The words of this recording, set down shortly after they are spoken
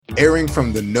Airing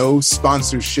from the No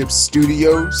Sponsorship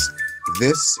Studios,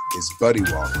 this is Buddy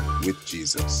Walk with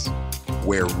Jesus,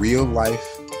 where real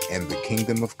life and the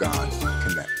kingdom of God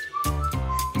connect.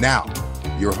 Now,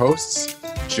 your hosts,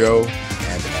 Joe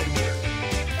and Edgar.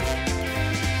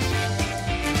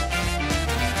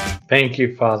 Thank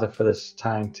you, Father, for this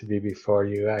time to be before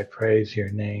you. I praise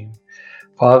your name.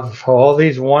 Father, for all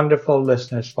these wonderful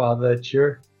listeners, Father, that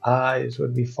your eyes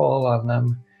would be fall on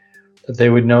them, that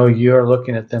they would know you're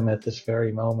looking at them at this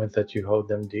very moment, that you hold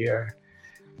them dear.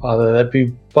 Father, that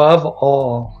above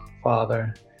all,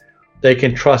 Father, they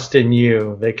can trust in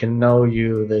you, they can know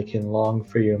you, they can long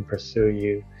for you and pursue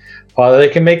you. Father, they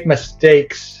can make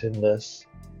mistakes in this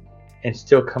and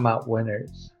still come out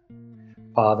winners.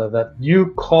 Father, that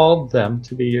you called them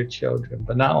to be your children,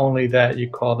 but not only that, you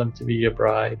called them to be your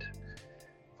bride.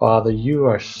 Father, you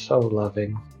are so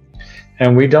loving,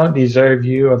 and we don't deserve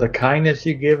you or the kindness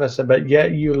you give us, but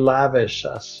yet you lavish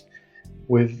us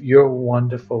with your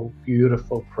wonderful,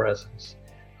 beautiful presence.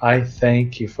 I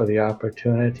thank you for the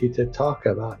opportunity to talk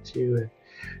about you, and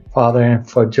Father, and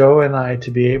for Joe and I to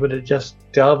be able to just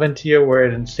delve into your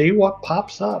word and see what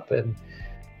pops up, and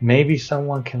maybe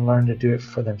someone can learn to do it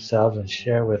for themselves and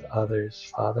share with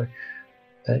others, Father,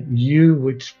 that you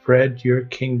would spread your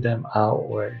kingdom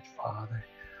outward, Father,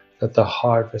 that the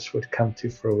harvest would come to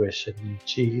fruition. In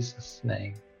Jesus'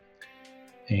 name,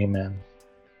 amen.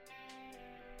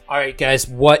 All right, guys,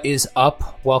 what is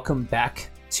up? Welcome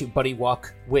back to Buddy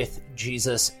Walk with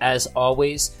Jesus. As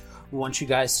always, we want you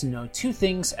guys to know two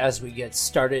things as we get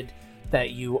started: that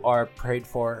you are prayed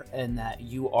for and that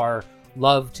you are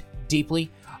loved deeply.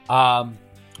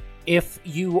 If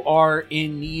you are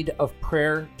in need of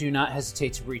prayer, do not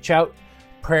hesitate to reach out.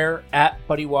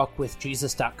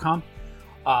 prayer@buddywalkwithjesus.com.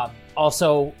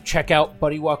 Also, check out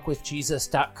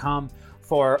buddywalkwithjesus.com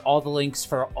for all the links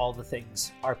for all the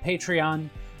things. Our Patreon,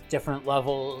 different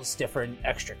levels, different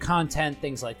extra content,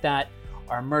 things like that.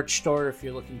 Our merch store, if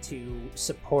you're looking to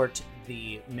support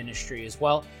the ministry as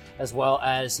well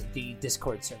as the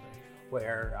Discord server,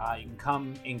 where you can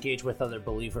come engage with other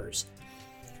believers.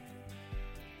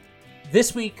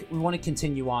 This week, we want to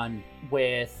continue on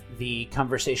with the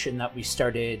conversation that we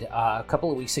started a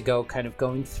couple of weeks ago, kind of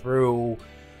going through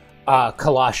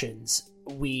Colossians.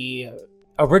 We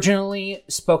originally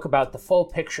spoke about the full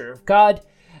picture of God,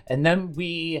 and then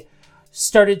we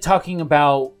started talking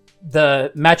about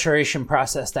the maturation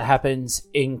process that happens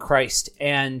in Christ.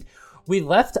 And we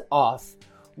left off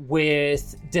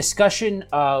with discussion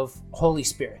of Holy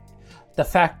Spirit, the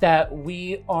fact that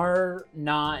we are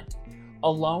not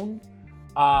alone,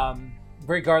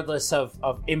 regardless of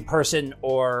in person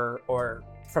or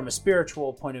from a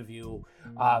spiritual point of view,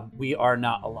 we are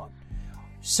not alone.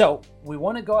 So we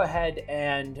want to go ahead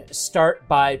and start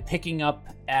by picking up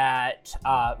at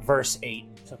verse 8.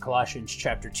 So Colossians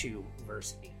chapter 2,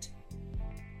 verse 8.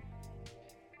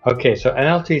 Okay, so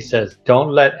NLT says,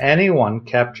 don't let anyone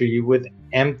capture you with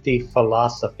empty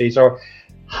philosophies or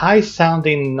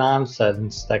high-sounding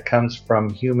nonsense that comes from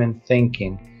human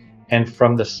thinking and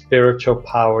from the spiritual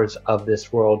powers of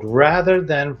this world, rather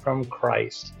than from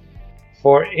Christ.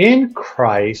 For in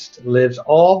Christ lives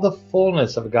all the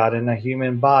fullness of God in a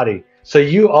human body. So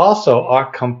you also are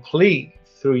complete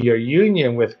through your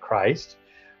union with Christ,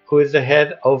 who is the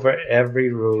head over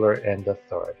every ruler and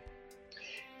authority.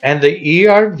 And the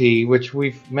ERV, which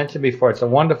we've mentioned before, it's a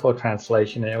wonderful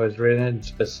translation, and it was written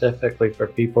specifically for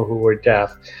people who were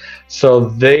deaf. So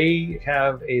they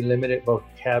have a limited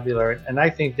vocabulary, and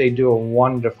I think they do a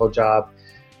wonderful job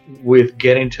with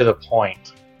getting to the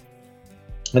point.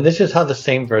 And this is how the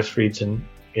same verse reads in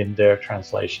their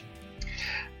translation.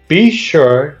 Be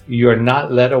sure you are not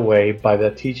led away by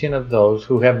the teaching of those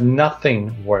who have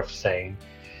nothing worth saying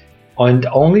and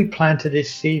only plan to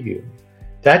deceive you.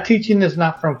 That teaching is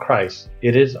not from Christ.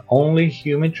 It is only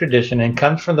human tradition and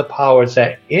comes from the powers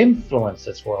that influence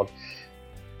this world.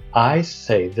 I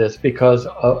say this because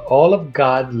all of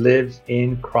God lives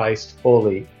in Christ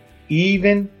fully,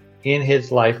 even in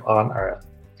his life on earth.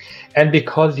 And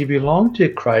because you belong to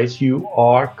Christ, you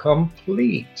are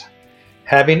complete.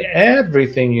 Having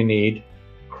everything you need,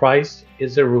 Christ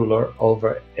is the ruler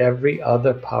over every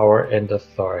other power and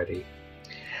authority.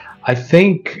 I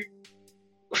think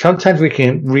sometimes we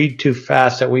can read too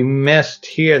fast that we missed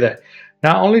here that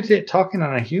not only is it talking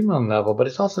on a human level, but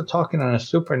it's also talking on a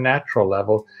supernatural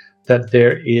level, that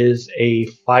there is a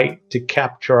fight to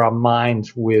capture our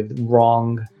minds with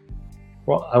wrong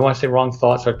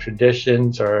thoughts or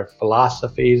traditions or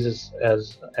philosophies,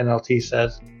 as NLT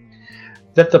says.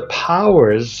 that the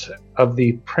powers of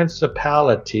the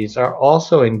principalities are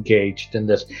also engaged in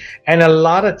this. And a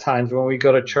lot of times when we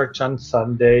go to church on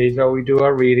Sundays, or we do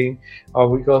our reading, or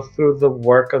we go through the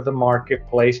work of the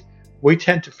marketplace, we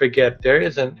tend to forget there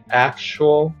is an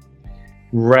actual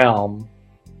realm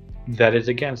that is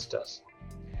against us.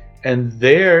 And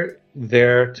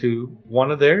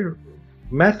one of their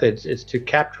methods is to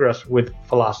capture us with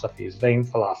philosophies, vain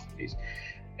philosophies.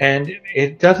 And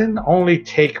it doesn't only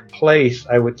take place,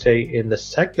 I would say, in the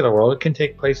secular world. It can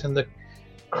take place in the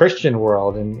Christian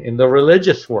world and in the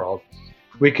religious world.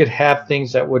 We could have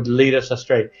things that would lead us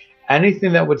astray.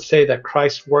 Anything that would say that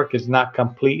Christ's work is not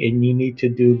complete and you need to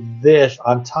do this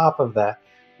on top of that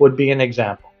would be an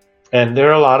example. And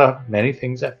there are many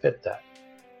things that fit that.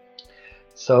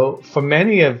 So for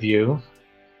many of you,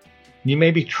 you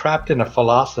may be trapped in a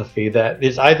philosophy that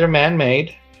is either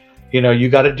man-made. You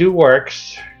got to do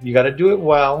works, you got to do it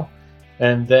well,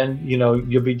 and then,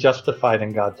 you'll be justified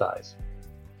in God's eyes.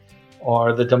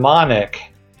 Or the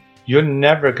demonic, you're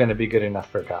never going to be good enough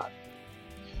for God.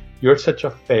 You're such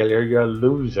a failure, you're a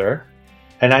loser.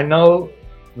 And I know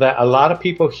that a lot of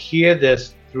people hear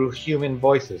this through human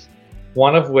voices,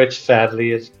 one of which,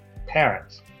 sadly, is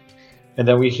parents. And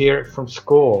then we hear it from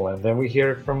school, and then we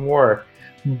hear it from work.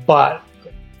 But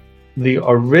the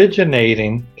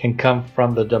originating can come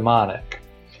from the demonic,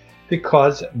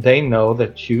 because they know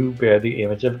that you bear the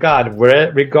image of God,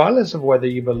 regardless of whether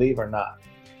you believe or not.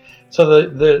 So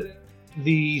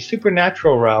the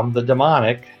supernatural realm, the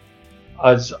demonic,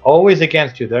 is always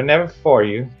against you. They're never for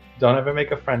you. Don't ever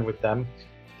make a friend with them.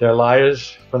 They're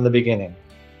liars from the beginning.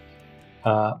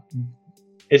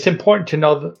 It's important to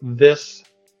know this,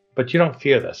 but you don't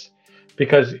fear this,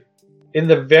 because in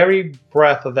the very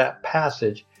breath of that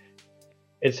passage,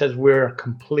 it says we're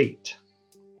complete.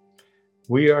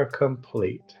 We are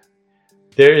complete.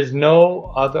 There is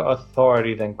no other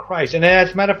authority than Christ. And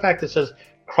as a matter of fact, it says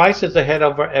Christ is the head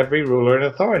over every ruler and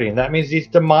authority. And that means these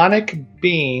demonic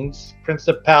beings,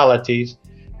 principalities,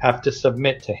 have to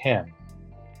submit to him.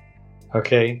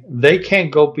 Okay? They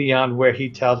can't go beyond where he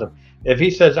tells them. If he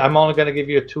says, I'm only going to give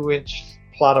you a 2-inch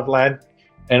plot of land,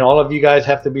 and all of you guys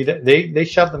have to be there, they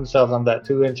shove themselves on that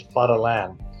 2-inch plot of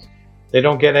land. They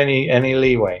don't get any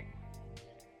leeway.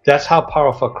 That's how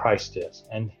powerful Christ is.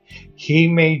 And he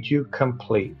made you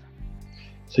complete.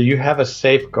 So you have a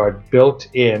safeguard built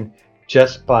in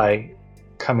just by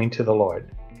coming to the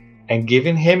Lord and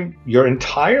giving him your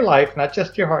entire life, not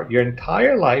just your heart, your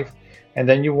entire life. And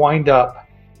then you wind up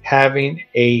having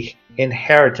a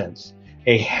inheritance,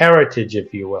 a heritage,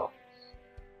 if you will.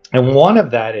 And one of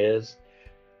that is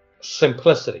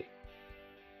simplicity.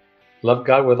 Love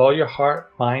God with all your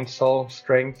heart, mind, soul,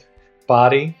 strength,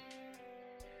 body.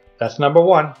 That's number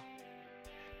one.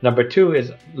 Number two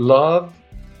is love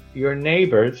your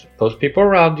neighbors, those people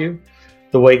around you,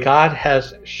 the way God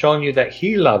has shown you that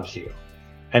he loves you.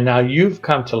 And now you've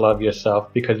come to love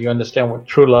yourself because you understand what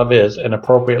true love is, and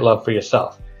appropriate love for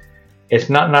yourself.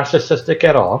 It's not narcissistic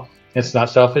at all. It's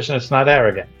not selfish, and it's not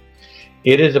arrogant.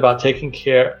 It is about taking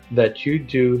care that you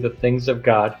do the things of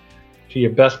God to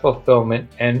your best fulfillment,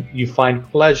 and you find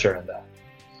pleasure in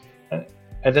that.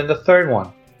 And then the third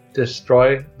one,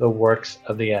 destroy the works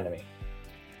of the enemy.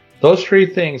 Those three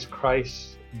things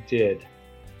Christ did,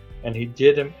 and he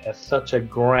did them at such a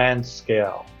grand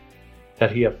scale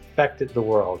that he affected the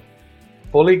world.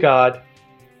 Fully God,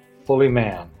 fully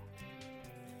man.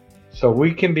 So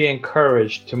we can be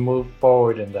encouraged to move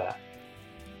forward in that.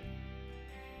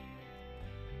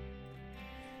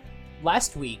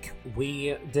 Last week,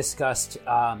 we discussed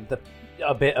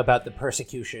a bit about the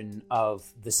persecution of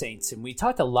the saints, and we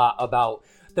talked a lot about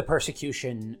the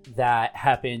persecution that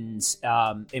happens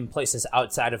in places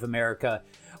outside of America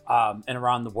and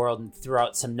around the world, and threw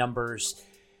out some numbers.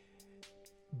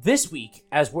 This week,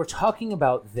 as we're talking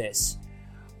about this,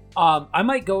 I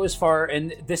might go as far,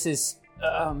 and this is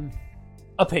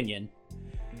opinion,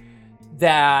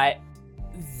 that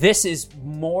this is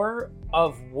more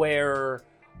of where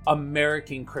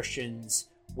American Christians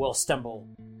will stumble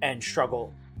and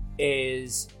struggle.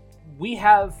 Is we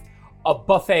have a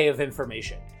buffet of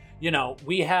information.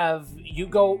 We have, you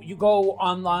go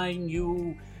online,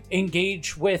 you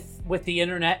engage with the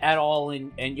internet at all,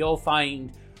 and you'll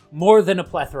find more than a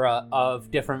plethora of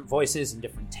different voices and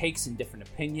different takes and different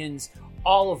opinions,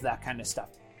 all of that kind of stuff.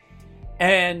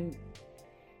 And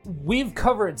we've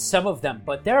covered some of them,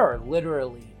 but there are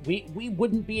literally, we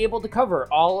wouldn't be able to cover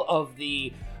all of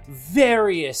the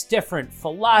various different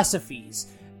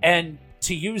philosophies, and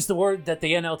to use the word that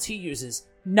the NLT uses,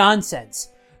 nonsense,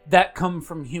 that come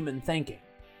from human thinking.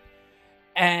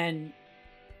 And,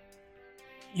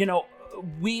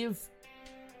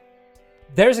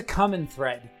 there's a common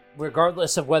thread,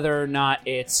 regardless of whether or not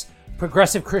it's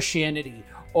progressive Christianity,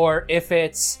 or if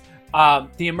it's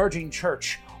the emerging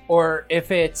church, or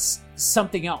if it's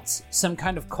something else, some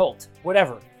kind of cult,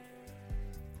 whatever.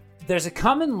 There's a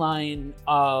common line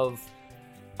of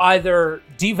either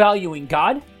devaluing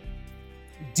God,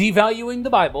 devaluing the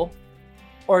Bible,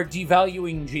 or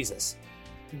devaluing Jesus.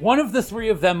 One of the three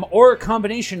of them, or a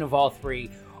combination of all three,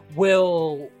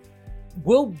 will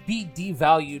be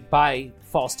devalued by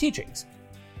false teachings.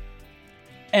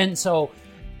 And so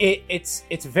it's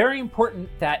very important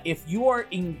that if you are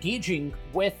engaging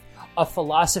with a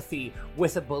philosophy,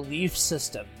 with a belief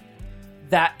system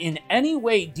that in any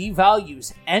way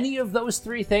devalues any of those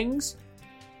three things,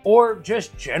 or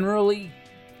just generally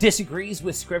disagrees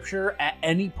with Scripture at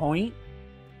any point,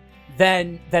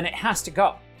 then it has to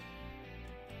go.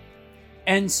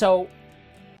 And so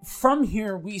from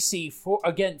here we see, for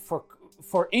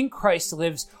in Christ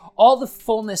lives all the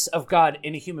fullness of God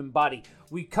in a human body.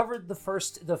 We covered the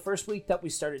first week that we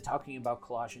started talking about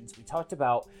Colossians. We talked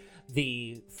about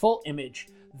the full image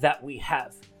that we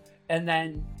have. And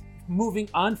then moving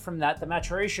on from that, the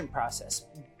maturation process.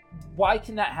 Why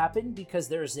can that happen? Because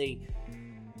there's a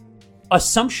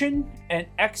assumption and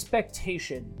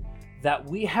expectation that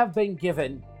we have been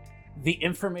given the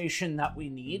information that we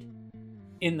need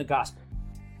in the gospel.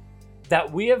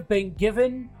 That we have been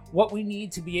given what we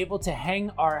need to be able to hang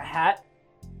our hat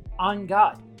on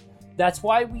God. That's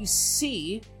why we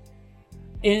see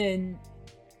in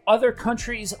other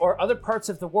countries or other parts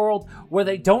of the world where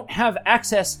they don't have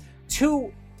access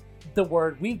to the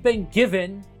Word, we've been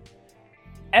given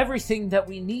everything that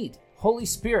we need, Holy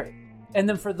Spirit. And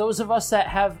then for those of us that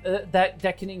have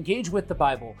that can engage with the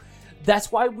Bible,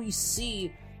 that's why we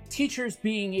see teachers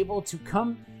being able to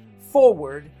come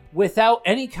forward without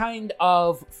any kind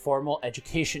of formal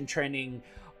education training,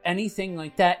 anything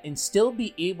like that, and still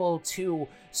be able to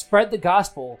spread the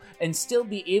gospel and still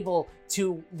be able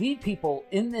to lead people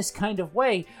in this kind of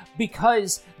way,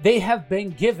 because they have been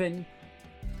given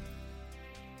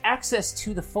access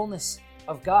to the fullness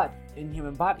of God in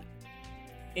human body,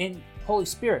 in Holy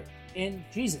Spirit, in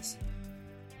Jesus.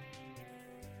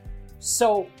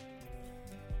 So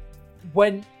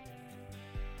when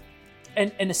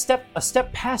and a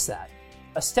step past that,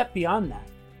 a step beyond that,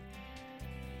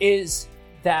 is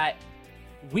that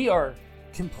we are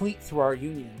complete through our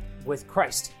union with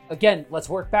Christ. Again, let's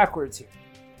work backwards here.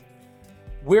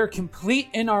 We're complete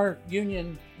in our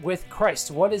union with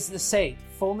Christ. What does this say?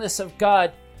 Fullness of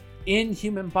God in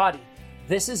human body.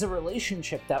 This is a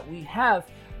relationship that we have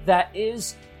that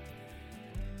is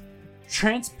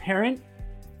transparent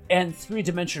and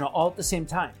three-dimensional all at the same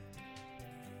time.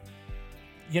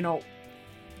 You know,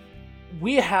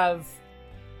 we have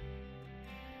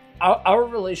our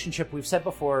relationship, we've said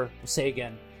before, we'll say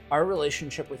again, our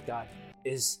relationship with God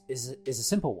is a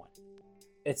simple one.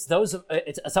 It's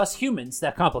us humans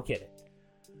that complicate it.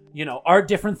 You know, our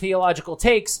different theological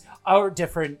takes, our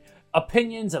different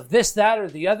opinions of this, that, or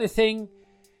the other thing,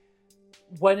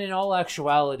 when in all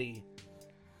actuality,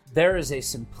 there is a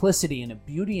simplicity and a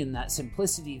beauty in that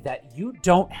simplicity that you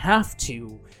don't have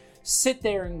to sit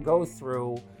there and go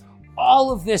through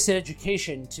all of this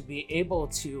education to be able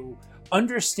to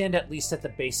understand, at least at the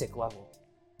basic level.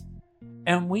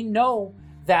 And we know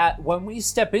that when we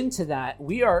step into that,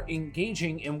 we are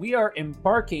engaging and we are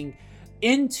embarking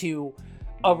into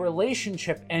a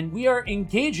relationship, and we are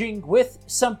engaging with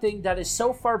something that is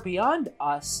so far beyond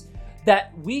us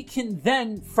that we can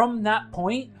then, from that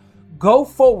point, go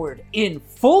forward in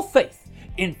full faith,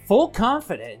 in full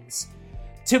confidence,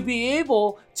 to be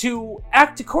able to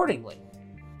act accordingly.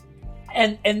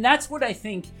 And that's what I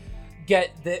think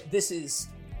this is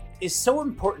so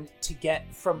important to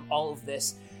get from all of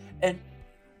this. And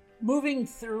moving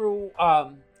through,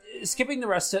 skipping the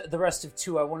rest of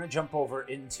 2, I want to jump over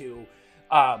into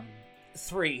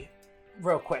 3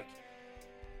 real quick.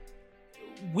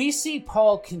 We see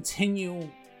Paul continue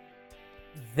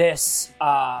this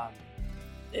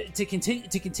to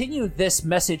continue this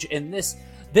message in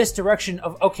this direction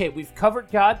of, okay, we've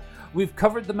covered God, we've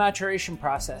covered the maturation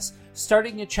process.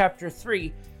 Starting in chapter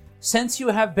 3, since you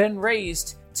have been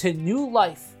raised to new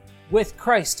life with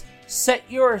Christ, set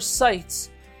your sights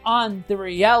on the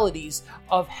realities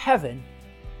of heaven,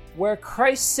 where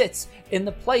Christ sits in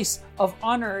the place of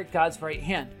honor at God's right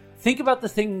hand. Think about the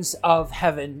things of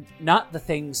heaven, not the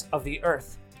things of the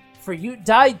earth. For you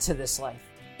died to this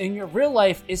life, and your real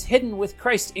life is hidden with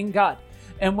Christ in God.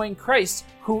 And when Christ,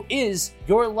 who is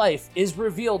your life, is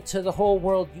revealed to the whole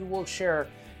world, you will share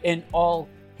in all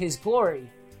his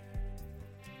glory.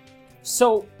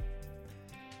 So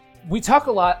we talk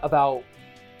a lot about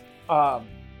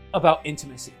about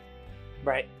intimacy,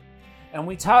 right? And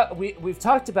we've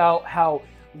talked about how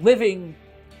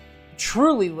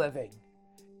truly living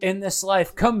in this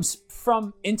life comes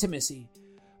from intimacy,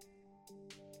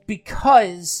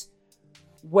 because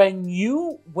when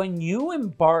you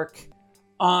embark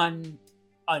on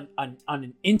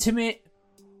an intimate,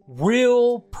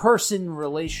 real person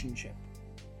relationship,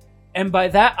 and by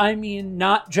that I mean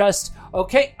not just,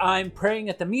 okay, I'm praying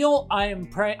at the meal,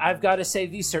 I've got to say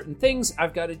these certain things,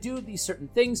 I've got to do these certain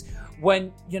things.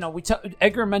 When,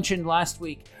 Edgar mentioned last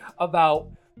week about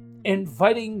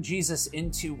inviting Jesus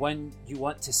into when you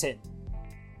want to sin.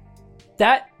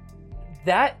 That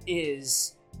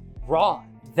is raw.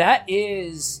 That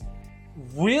is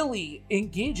really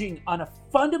engaging on a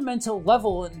fundamental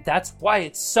level, and that's why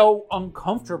it's so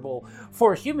uncomfortable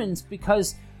for humans,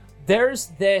 because there's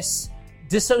this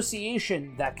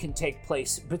dissociation that can take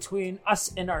place between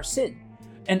us and our sin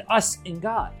and us and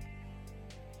God.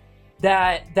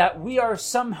 That we are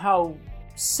somehow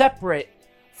separate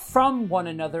from one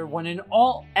another, when in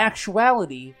all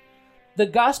actuality, the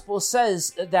gospel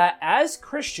says that as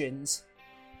Christians,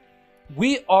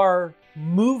 we are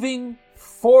moving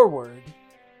forward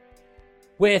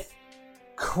with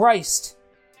Christ,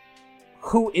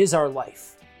 who is our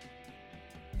life.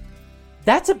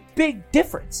 That's a big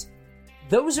difference.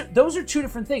 Those are two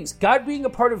different things. God being a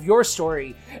part of your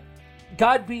story,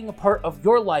 God being a part of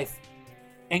your life,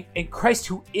 and Christ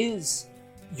who is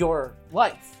your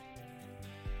life.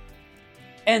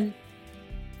 And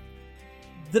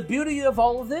the beauty of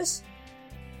all of this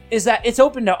is that it's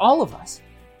open to all of us.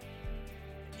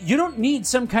 You don't need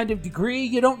some kind of degree.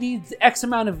 You don't need X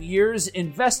amount of years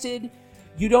invested.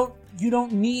 You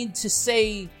don't need to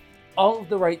say all of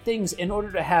the right things in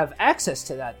order to have access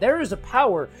to that. There is a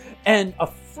power and a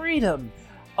freedom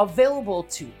available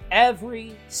to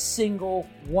every single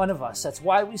one of us. That's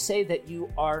why we say that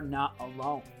you are not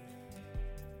alone.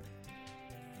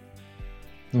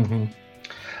 Mm-hmm.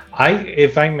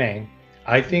 If I may,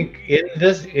 I think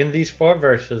in these 4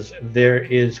 verses there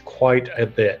is quite a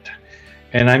bit,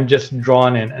 and I'm just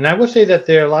drawn in. And I will say that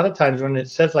there are a lot of times when it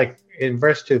says, like in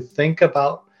verse 2, think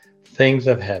about things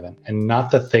of heaven and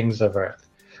not the things of earth.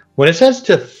 When it says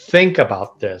to think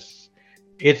about this,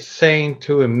 it's saying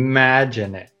to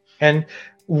imagine it. And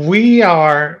we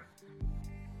are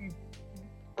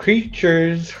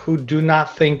creatures who do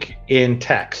not think in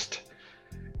text.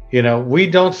 We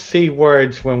don't see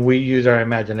words when we use our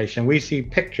imagination. We see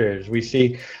pictures, we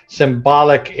see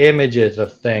symbolic images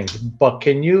of things. But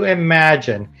can you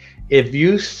imagine if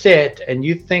you sit and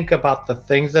you think about the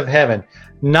things of heaven,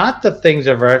 not the things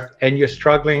of earth, and you're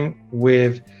struggling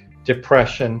with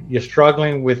depression, you're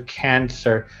struggling with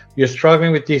cancer, you're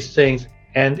struggling with these things,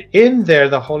 and in there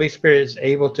the Holy Spirit is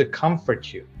able to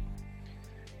comfort you.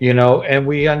 And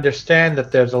we understand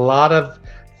that there's a lot of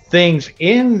things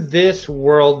in this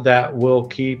world that will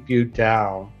keep you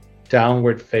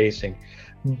downward facing.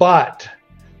 But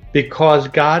because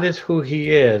God is who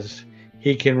He is,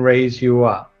 He can raise you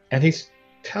up. And He's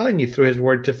telling you through His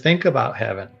word to think about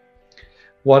heaven.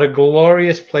 What a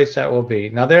glorious place that will be.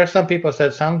 Now, there are some people who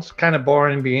said, sounds kind of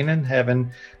boring being in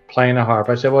heaven playing a harp.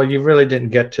 I said, well, you really didn't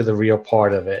get to the real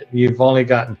part of it. You've only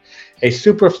gotten a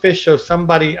superficial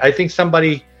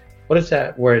what is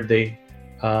that word?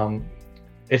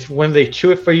 It's when they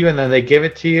chew it for you and then they give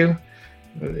it to you.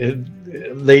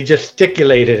 They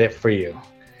gesticulated it for you.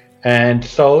 And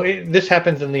so this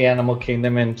happens in the animal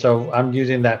kingdom. And so I'm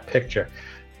using that picture.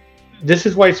 This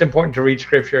is why it's important to read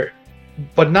scripture,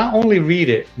 but not only read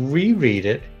it, reread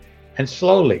it, and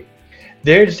slowly.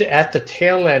 There's at the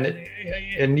tail end,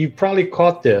 and you probably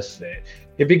caught this,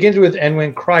 it begins with, and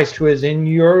when Christ, who is in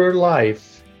your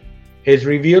life, is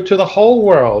revealed to the whole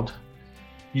world,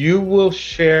 you will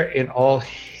share in all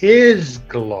His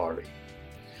glory.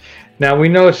 Now we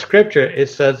know in scripture, it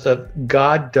says that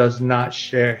God does not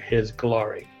share His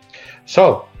glory.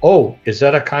 So, is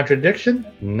that a contradiction?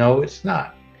 No, it's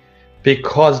not.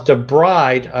 Because the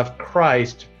bride of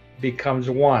Christ becomes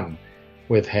one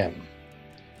with Him.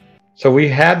 So we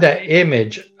have that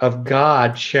image of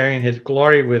God sharing His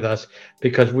glory with us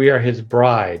because we are His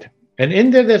bride. And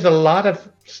in there's a lot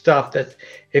of stuff that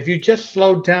if you just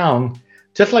slow down,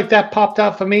 just like that popped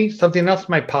out for me, something else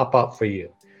might pop out for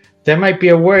you. There might be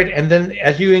a word, and then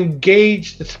as you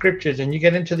engage the scriptures and you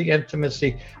get into the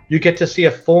intimacy, you get to see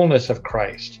a fullness of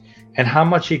Christ and how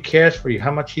much He cares for you,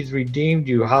 how much He's redeemed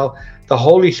you, how the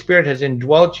Holy Spirit has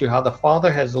indwelt you, how the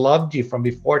Father has loved you from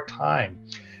before time.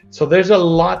 So there's a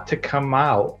lot to come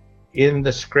out in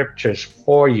the scriptures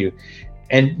for you,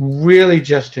 and really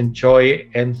just enjoy it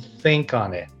and think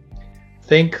on it.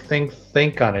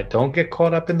 Think on it. Don't get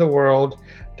caught up in the world.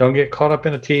 Don't get caught up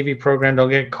in a TV program. Don't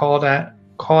get caught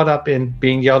up in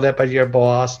being yelled at by your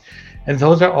boss. And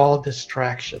those are all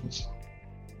distractions.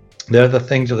 They're the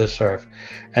things of this earth.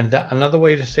 And another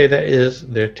way to say that is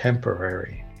they're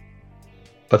temporary.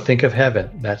 But think of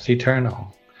heaven. That's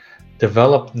eternal.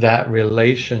 Develop that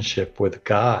relationship with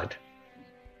God.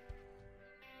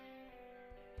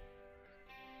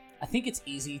 I think it's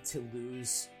easy to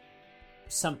lose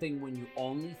something when you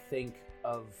only think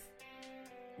of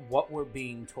what we're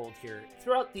being told here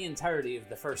throughout the entirety of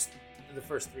the first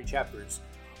 3 chapters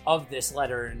of this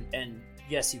letter. And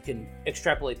yes, you can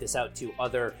extrapolate this out to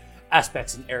other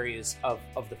aspects and areas of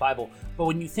the Bible. But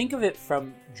when you think of it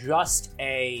from just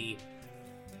a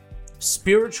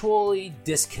spiritually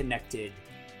disconnected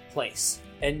place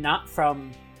and not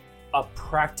from a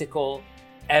practical,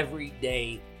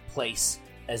 everyday place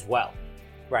as well,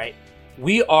 right?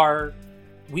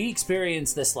 We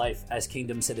experience this life as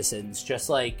kingdom citizens, just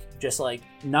like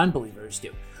non-believers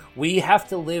do. We have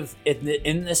to live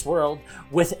in this world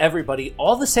with everybody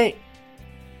all the same.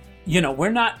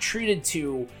 We're not treated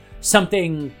to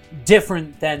something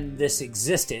different than this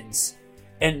existence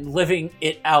and living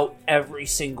it out every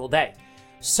single day.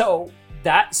 So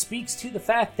that speaks to the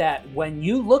fact that when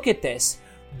you look at this,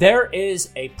 there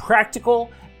is a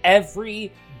practical,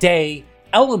 everyday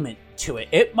element to it.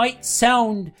 It might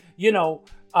sound,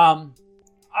 I'll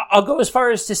go as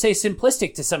far as to say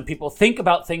simplistic to some people. Think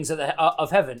about things of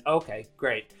heaven. Okay,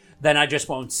 great. Then I just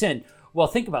won't sin. Well,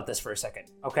 think about this for a second,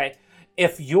 okay?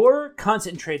 If you're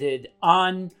concentrated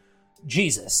on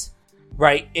Jesus,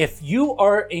 right? If you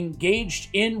are engaged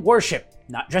in worship,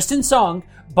 not just in song,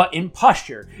 but in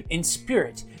posture, in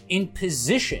spirit, in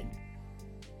position,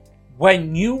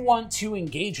 when you want to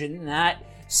engage in that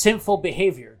sinful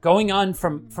behavior, going on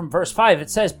from verse 5, it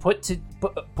says, put to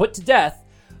death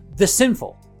the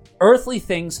sinful, earthly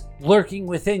things lurking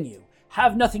within you.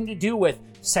 Have nothing to do with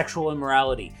sexual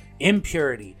immorality,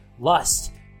 impurity,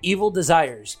 lust, evil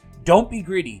desires. Don't be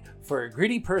greedy, for a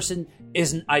greedy person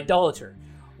is an idolater,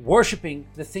 worshiping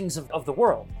the things of the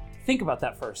world. Think about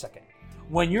that for a second.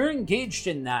 When you're engaged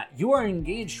in that, you are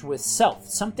engaged with self,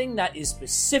 something that is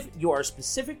specific. You are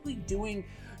specifically doing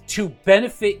to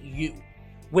benefit you,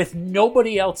 with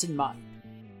nobody else in mind.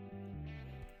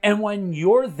 And when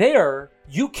you're there,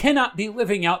 you cannot be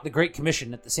living out the Great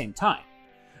Commission at the same time.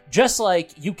 Just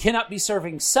like you cannot be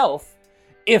serving self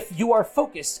if you are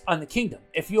focused on the kingdom,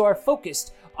 if you are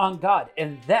focused on God.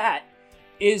 And that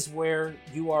is where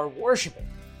you are worshiping.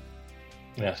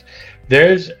 Yes.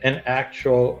 There's an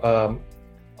actual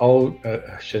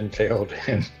I shouldn't say old.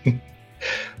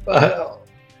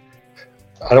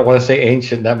 I don't want to say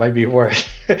ancient, that might be worse.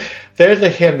 There's a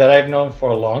hymn that I've known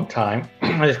for a long time.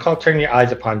 It's called Turn Your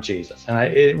Eyes Upon Jesus. And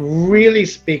it really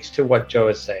speaks to what Joe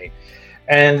is saying.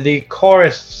 And the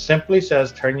chorus simply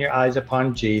says, turn your eyes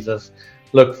upon Jesus,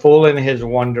 look full in his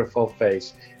wonderful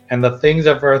face, and the things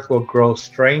of earth will grow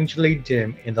strangely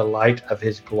dim in the light of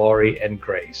his glory and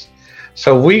grace.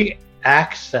 So we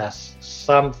access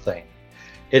something.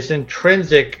 It's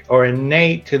intrinsic or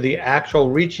innate to the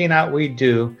actual reaching out we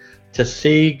do to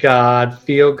see God,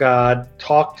 feel God,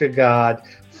 talk to God,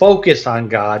 focus on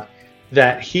God,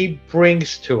 that he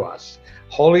brings to us.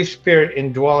 Holy Spirit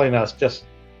indwelling us just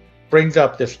brings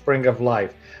up the spring of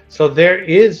life. So there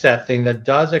is that thing that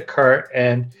does occur,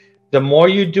 and the more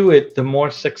you do it, the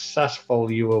more successful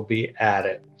you will be at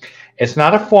it. It's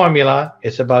not a formula.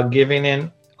 It's about giving in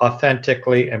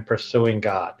authentically and pursuing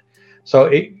God. So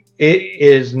it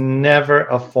is never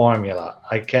a formula.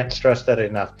 I can't stress that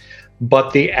enough.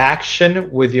 But the action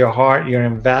with your heart, your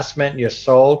investment, your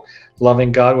soul,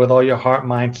 loving God with all your heart,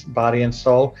 mind, body, and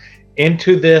soul,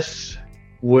 into this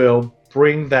will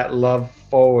bring that love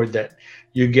forward that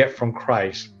you get from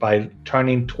Christ by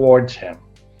turning towards him.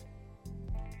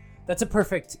 That's a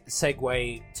perfect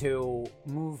segue to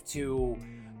move to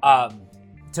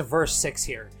verse 6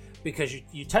 here, because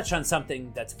you touch on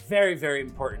something that's very, very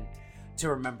important to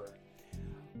remember.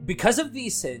 Because of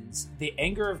these sins, the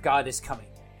anger of God is coming.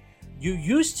 You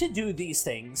used to do these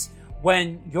things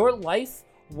when your life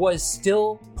was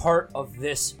still part of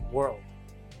this world.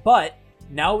 But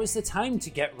now is the time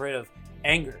to get rid of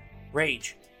anger,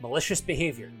 rage, malicious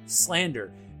behavior,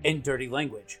 slander, and dirty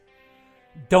language.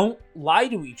 Don't lie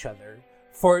to each other,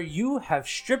 for you have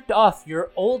stripped off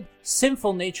your old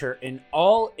sinful nature and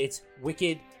all its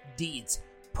wicked deeds.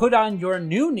 Put on your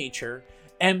new nature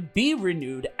and be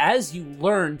renewed as you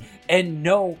learn and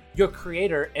know your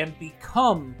Creator and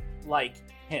become like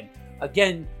him.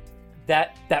 Again,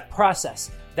 that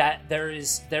process, that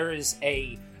there's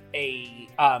a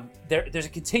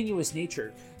continuous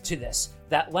nature to this.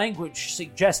 That language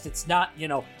suggests it's not,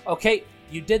 okay,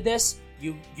 you did this,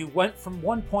 You went from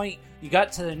one point, you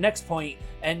got to the next point,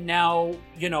 and now,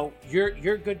 you know,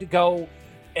 you're good to go,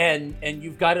 and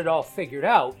you've got it all figured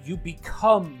out. You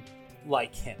become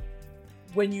like him.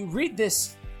 When you read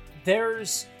this,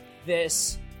 there's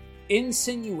this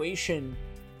insinuation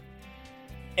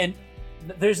and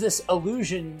there's this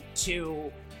allusion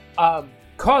to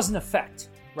cause and effect,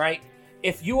 right?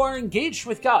 If you are engaged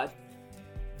with God,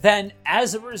 then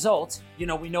as a result, you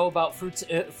know, we know about fruit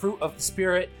of the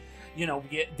Spirit, you know,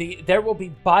 there will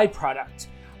be byproduct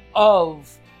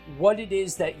of what it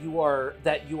is that you are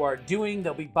doing.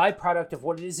 There'll be byproduct of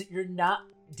what it is that you're not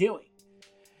doing.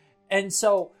 And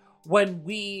so when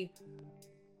we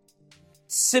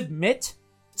submit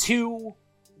to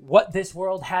what this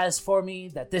world has for me,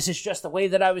 that this is just the way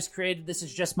that I was created, this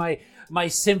is just my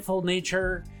sinful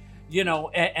nature, you know,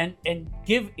 and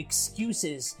give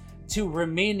excuses to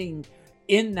remaining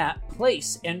in that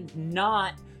place and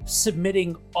not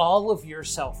submitting all of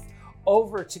yourself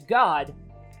over to God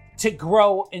to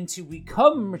grow and to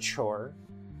become mature,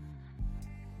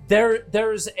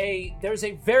 there's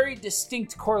a very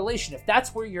distinct correlation. If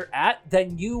that's where you're at,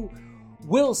 then you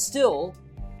will still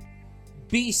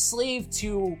be slave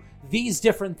to these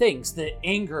different things: the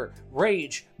anger,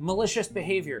 rage, malicious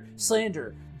behavior,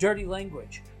 slander, dirty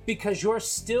language, because you're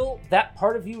still, that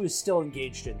part of you is still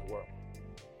engaged in the world.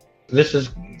 This is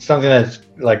something that's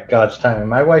like God's timing.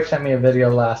 My wife sent me a video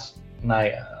last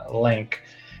night, a link,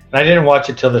 and I didn't watch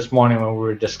it till this morning when we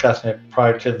were discussing it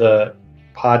prior to the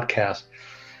podcast.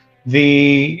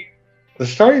 The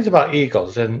story is about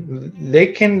eagles, and they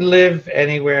can live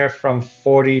anywhere from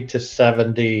 40 to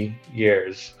 70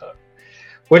 years,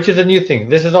 which is a new thing.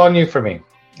 This is all new for me.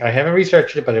 I haven't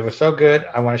researched it, but it was so good,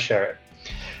 I want to share it.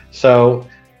 So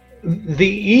the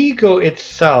eagle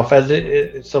itself, as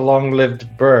it's a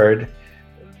long-lived bird,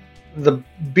 the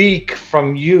beak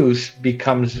from use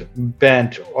becomes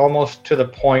bent almost to the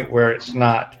point where it's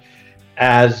not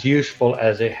as useful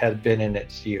as it had been in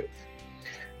its youth.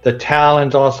 The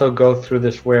talons also go through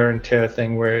this wear and tear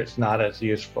thing where it's not as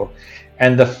useful.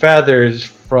 And the feathers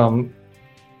from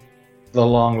the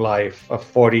long life of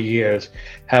 40 years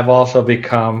have also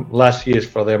become less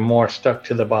useful. They're more stuck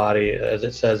to the body, as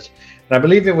it says. And I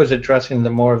believe it was addressing the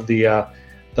more of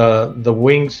the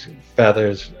wings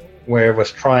feathers, where it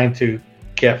was trying to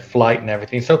get flight and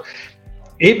everything. So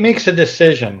it makes a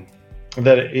decision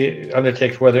that it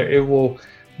undertakes whether it will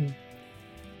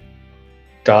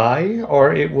die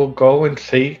or it will go and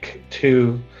seek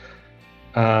to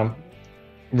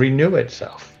renew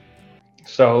itself.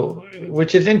 So,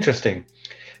 which is interesting,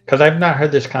 because I've not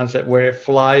heard this concept where it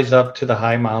flies up to the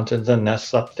high mountains and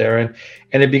nests up there,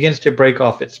 and it begins to break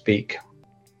off its beak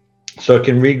so it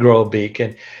can regrow a beak,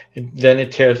 and then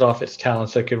it tears off its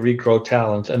talons so it can regrow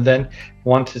talons, and then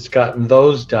once it's gotten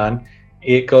those done,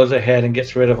 it goes ahead and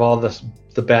gets rid of all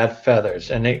the bad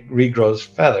feathers, and it regrows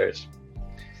feathers.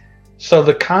 So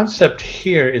the concept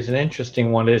here is an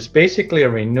interesting one. It's basically a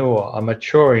renewal, a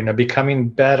maturing, a becoming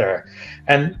better.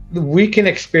 And we can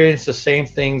experience the same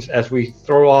things as we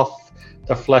throw off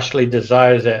the fleshly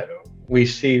desires that we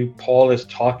see Paul is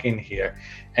talking here,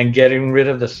 and getting rid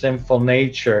of the sinful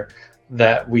nature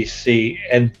that we see,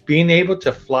 and being able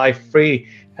to fly free.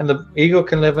 And the eagle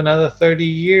can live another 30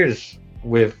 years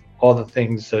with all the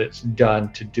things that it's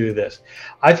done to do this.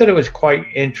 I thought it was quite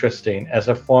interesting as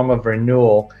a form of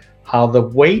renewal, how the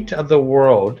weight of the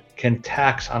world can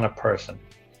tax on a person.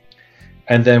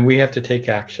 And then we have to take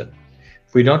action.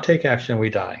 If we don't take action, we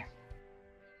die.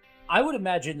 I would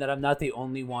imagine that I'm not the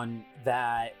only one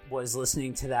that was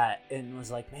listening to that and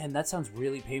was like, man, that sounds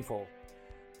really painful,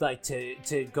 like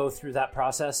to go through that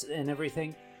process and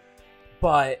everything.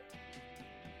 But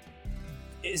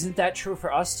isn't that true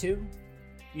for us too?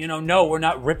 You know, no, we're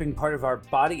not ripping part of our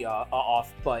body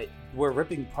off, but we're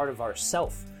ripping part of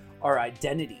ourself, our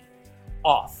identity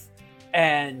off,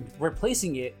 and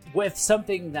replacing it with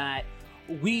something that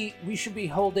we should be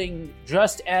holding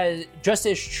just as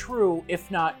true, if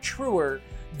not truer,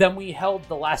 than we held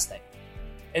the last thing.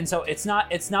 And so it's not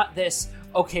this,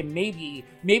 okay, maybe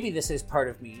this is part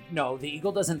of me. No, the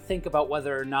eagle doesn't think about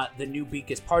whether or not the new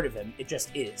beak is part of him. It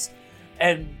just is.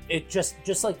 And it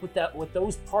just like with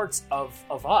those parts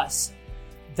of us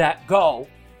that go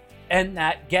and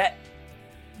that get,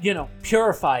 you know,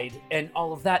 purified and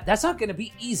all of that, that's not going to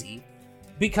be easy,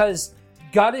 because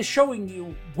God is showing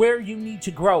you where you need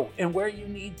to grow and what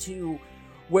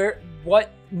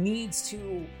needs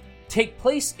to take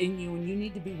place in you, and you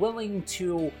need to be willing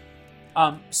to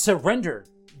surrender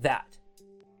that.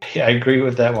 Yeah, I agree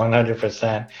with that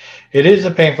 100%. It is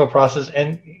a painful process,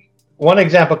 and one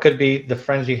example could be the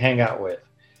friends you hang out with.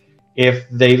 if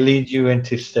they lead you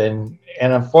into sin.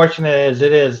 And unfortunate as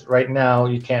it is right now,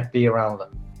 you can't be around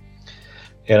them.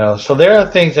 So there are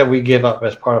things that we give up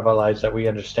as part of our lives that we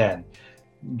understand.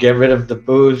 Get rid of the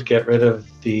booze, get rid of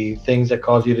the things that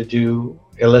cause you to do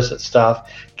illicit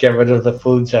stuff, get rid of the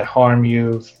foods that harm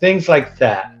you, things like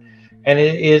that. And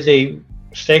it is a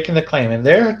stake in the claim. And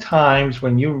there are times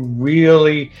when you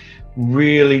really,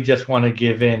 really just want to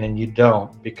give in and you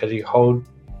don't, because you hold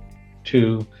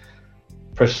to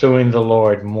pursuing the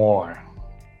Lord more.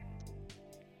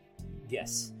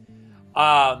 Yes.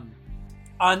 On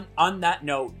that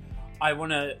note, I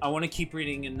want to keep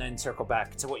reading and then circle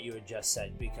back to what you had just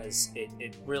said, because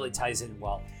it really ties in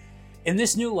well. In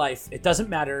this new life, it doesn't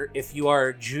matter if you are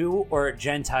a Jew or a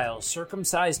Gentile,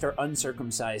 circumcised or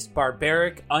uncircumcised,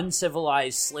 barbaric,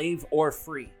 uncivilized, slave or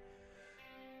free.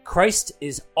 Christ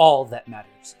is all that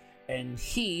matters, and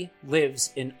he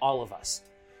lives in all of us.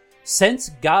 Since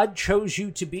God chose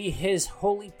you to be his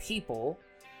holy people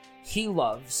he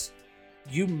loves,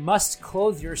 you must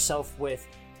clothe yourself with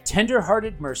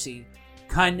tender-hearted mercy,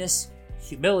 kindness,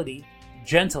 humility,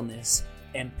 gentleness,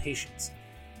 and patience.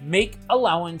 Make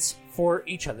allowance for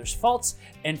each other's faults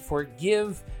and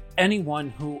forgive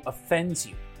anyone who offends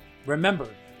you. Remember,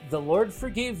 the Lord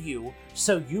forgave you,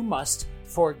 so you must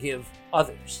forgive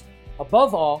others.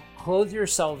 Above all, clothe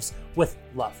yourselves with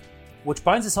love, which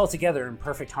binds us all together in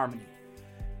perfect harmony.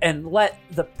 And let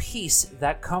the peace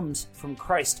that comes from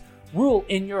Christ rule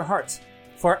in your hearts.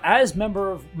 For as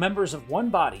members of one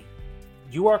body,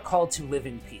 you are called to live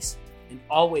in peace and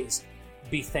always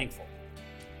be thankful.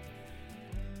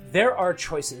 There are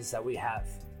choices that we have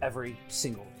every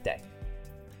single day.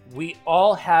 We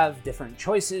all have different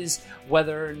choices,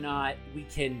 whether or not we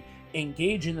can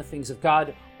engage in the things of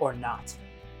God or not.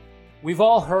 We've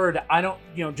all heard,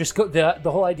 the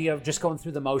whole idea of just going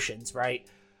through the motions, right?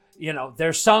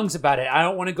 There's songs about it. I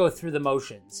don't want to go through the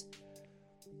motions.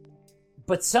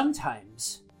 But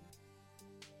sometimes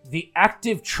the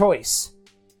active choice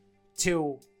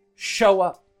to show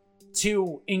up,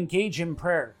 to engage in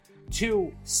prayer,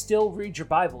 to still read your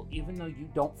Bible, even though you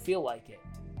don't feel like it,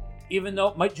 even though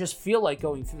it might just feel like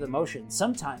going through the motions,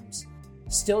 sometimes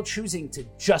still choosing to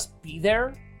just be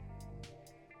there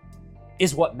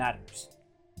is what matters.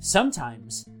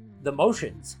 Sometimes the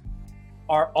motions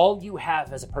are all you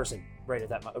have as a person right at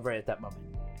that moment.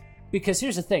 Because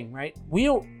here's the thing, right? We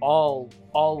don't all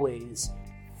always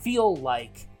feel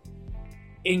like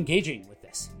engaging with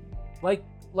this. Like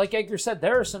Edgar said,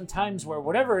 there are some times where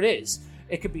whatever it is,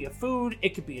 it could be a food,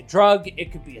 it could be a drug,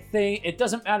 it could be a thing. It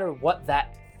doesn't matter what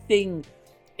that thing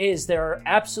is. There are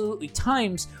absolutely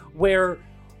times where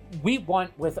we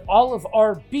want with all of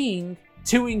our being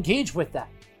to engage with that.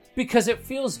 Because it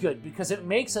feels good, because it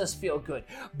makes us feel good,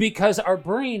 because our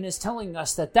brain is telling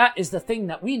us that that is the thing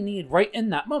that we need right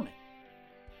in that moment.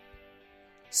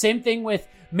 Same thing with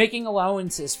making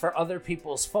allowances for other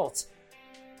people's faults.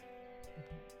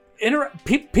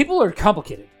 People are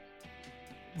complicated.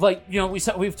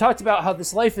 We've talked about how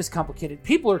this life is complicated.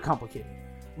 People are complicated.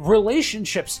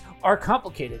 Relationships are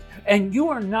complicated. And you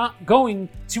are not going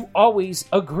to always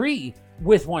agree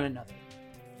with one another.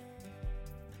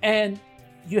 And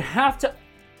you have to,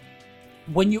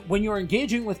 when you're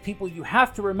engaging with people, you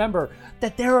have to remember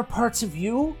that there are parts of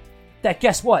you that,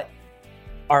 guess what,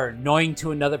 are annoying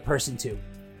to another person too.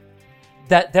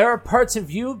 That there are parts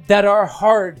of you that are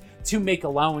hard to make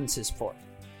allowances for.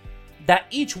 That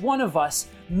each one of us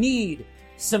need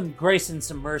some grace and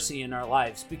some mercy in our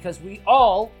lives, because we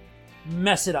all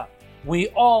mess it up. We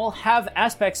all have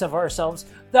aspects of ourselves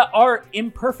that are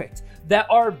imperfect, that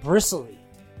are bristly.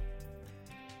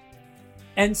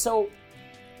 And so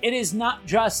it is not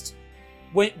just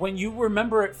when you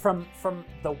remember it from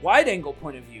the wide angle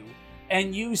point of view,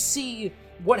 and you see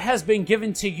what has been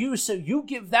given to you, so you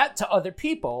give that to other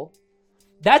people.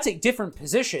 That's a different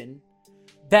position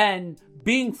than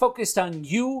being focused on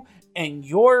you and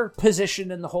your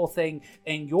position in the whole thing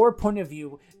and your point of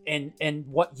view and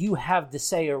what you have to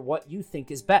say or what you think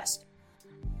is best.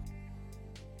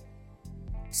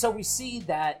 So we see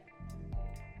that,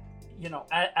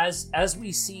 as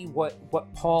we see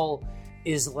what Paul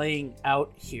is laying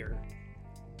out here,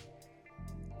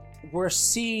 we're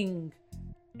seeing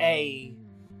a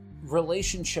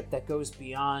relationship that goes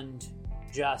beyond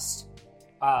just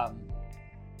a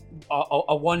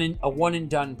one and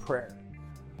done prayer.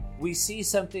 We see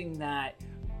something that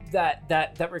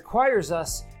requires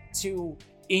us to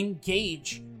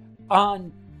engage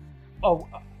on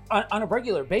a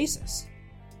regular basis,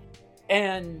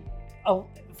 and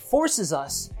forces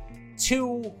us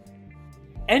to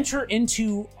enter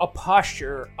into a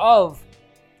posture of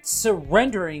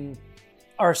surrendering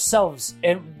ourselves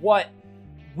and what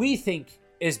we think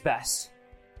is best,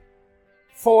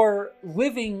 for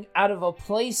living out of a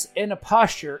place and a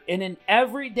posture in an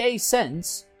everyday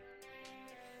sense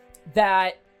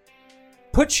that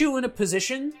puts you in a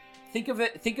position. Think of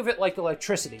it like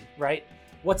electricity, right?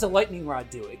 What's a lightning rod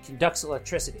do? It conducts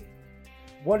electricity.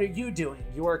 What are you doing?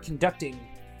 You are conducting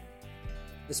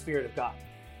the Spirit of God.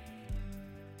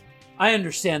 I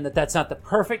understand that that's not the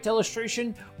perfect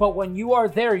illustration, but when you are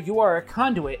there, you are a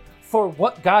conduit for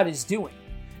what God is doing.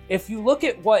 If you look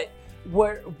at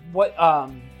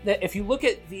if you look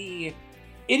at the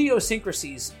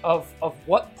idiosyncrasies of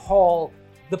what Paul,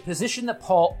 the position that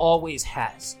Paul always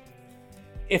has.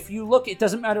 If you look, it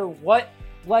doesn't matter what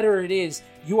letter it is,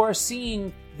 you are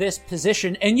seeing this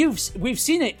position, and we've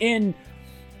seen it in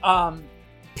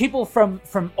people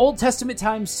from Old Testament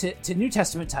times to New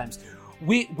Testament times.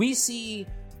 We see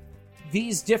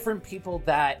these different people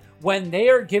that when they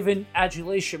are given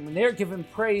adulation, when they are given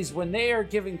praise, when they are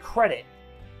given credit,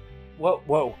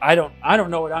 whoa, I don't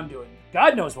know what I'm doing.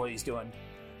 God knows what he's doing.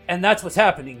 And that's what's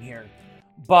happening here.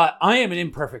 But I am an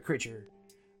imperfect creature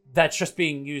that's just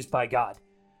being used by God.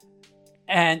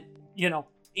 And,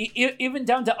 even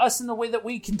down to us in the way that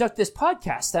we conduct this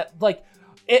podcast, that like,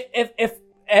 if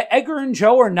Edgar and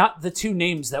Joe are not the two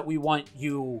names that we want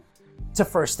you to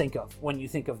first think of when you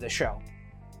think of the show.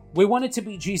 We want it to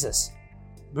be Jesus.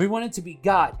 We want it to be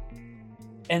God.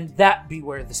 And that be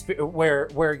where the spirit,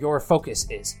 where your focus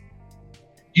is.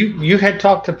 You had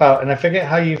talked about, and I forget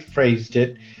how you phrased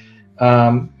it,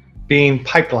 being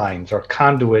pipelines or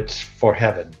conduits for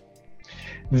heaven.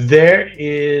 There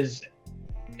is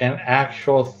an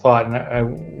actual thought,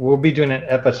 and we'll be doing an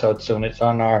episode soon. It's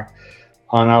on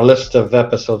our list of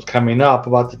episodes coming up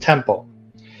about the temple.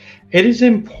 It is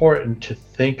important to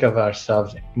think of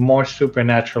ourselves more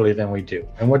supernaturally than we do.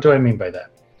 And what do I mean by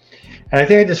that? And I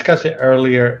think I discussed it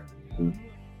earlier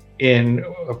in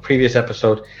a previous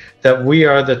episode, that we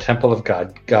are the temple of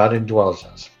God. God indwells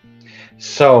us.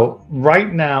 So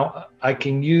right now, I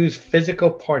can use physical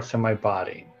parts of my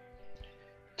body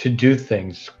to do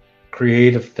things,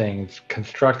 creative things,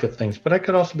 constructive things, but I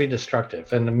could also be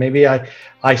destructive. And maybe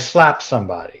I slap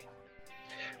somebody.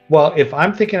 Well, if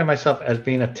I'm thinking of myself as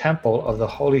being a temple of the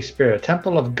Holy Spirit, a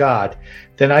temple of God,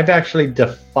 then I've actually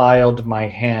defiled my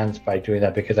hands by doing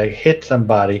that because I hit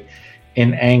somebody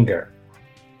in anger.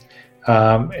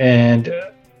 And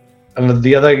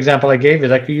the other example I gave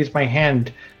is I could use my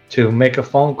hand to make a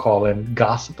phone call and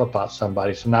gossip about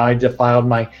somebody. So now I defiled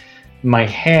my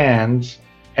hands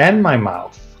and my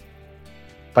mouth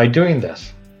by doing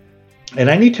this. And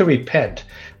I need to repent.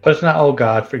 But it's not, oh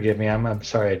God, forgive me. I'm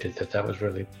sorry I did that. That was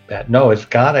really bad. No, it's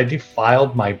God, I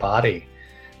defiled my body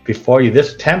before you.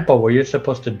 This temple where you're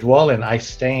supposed to dwell in, I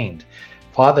stained.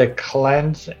 Father,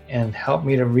 cleanse and help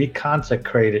me to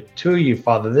reconsecrate it to you,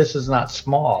 Father. This is not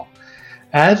small.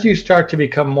 As you start to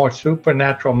become more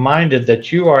supernatural minded,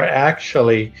 that you are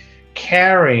actually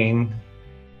carrying,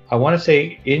 I want to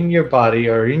say, in your body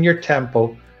or in your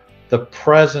temple, the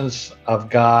presence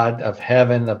of God, of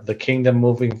heaven, of the kingdom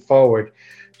moving forward.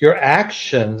 Your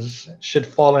actions should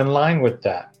fall in line with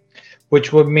that,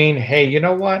 which would mean, hey, you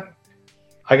know what?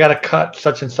 I got to cut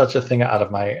such and such a thing out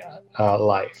of my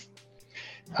life.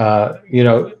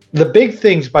 The big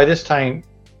things by this time,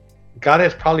 God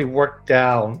has probably worked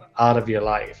down out of your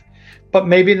life, but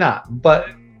maybe not. But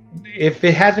if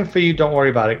it hasn't for you, don't worry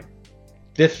about it.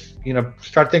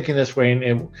 Start thinking this way,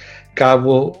 and God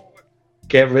will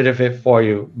get rid of it for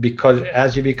you, because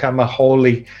as you become a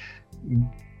holy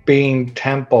being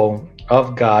temple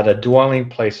of God, a dwelling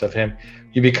place of him,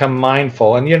 you become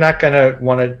mindful, and you're not going to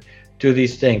want to do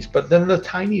these things. But then the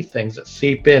tiny things that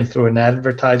seep in through an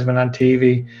advertisement on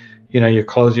TV, you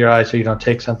close your eyes so you don't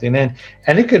take something in.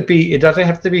 And it doesn't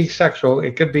have to be sexual.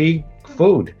 It could be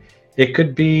food. It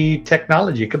could be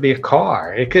technology. It could be a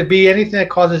car. It could be anything that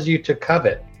causes you to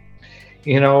covet.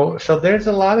 So there's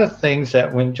a lot of things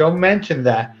that when Joe mentioned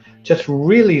that, just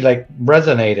really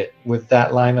resonated with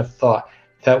that line of thought,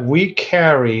 that we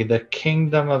carry the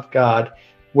kingdom of God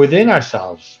within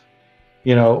ourselves,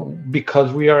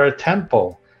 because we are a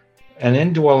temple, an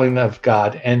indwelling of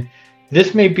God. And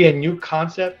this may be a new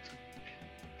concept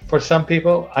for some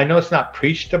people. I know it's not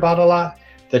preached about a lot,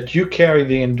 that you carry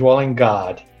the indwelling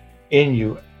God in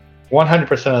you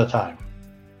 100% of the time.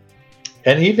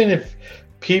 And even if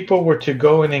people were to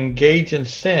go and engage in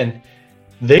sin,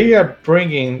 they are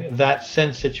bringing that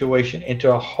sin situation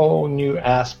into a whole new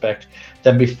aspect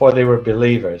than before they were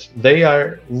believers. They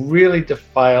are really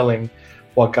defiling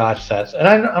what God says. And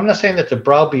I'm not saying that to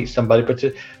browbeat somebody, but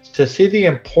to see the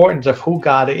importance of who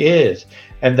God is,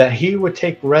 and that he would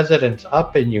take residence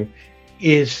up in you,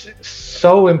 is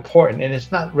so important, and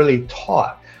it's not really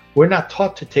taught. We're not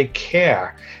taught to take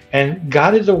care. And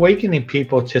God is awakening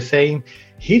people to saying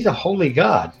he's a holy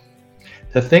God.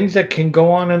 The things that can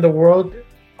go on in the world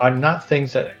are not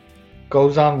things that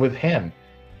goes on with him.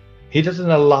 He doesn't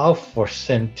allow for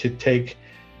sin to take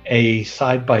a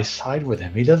side by side with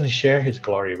him. He doesn't share his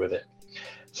glory with it.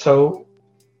 So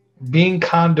being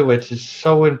conduits is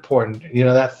so important. You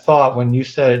know, that thought when you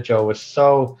said it, Joe, was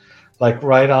so like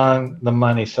right on the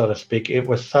money, so to speak. It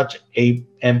was such a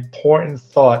important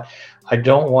thought. I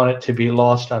don't want it to be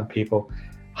lost on people,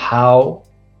 how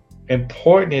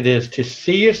important it is to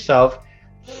see yourself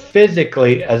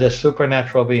physically as a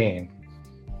supernatural being.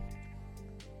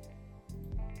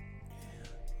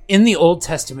 In the Old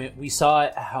Testament, we saw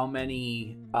how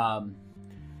many,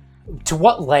 to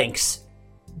what lengths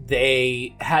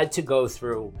they had to go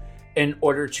through in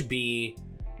order to be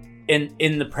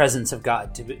in the presence of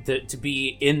God, to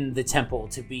be in the temple,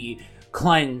 to be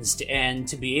cleansed, and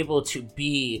to be able to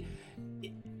be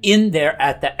in there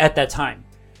at that time.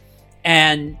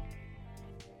 And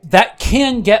that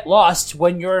can get lost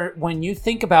when you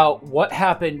think about what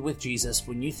happened with Jesus,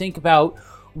 when you think about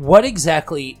what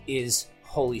exactly is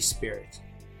Holy Spirit.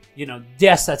 You know,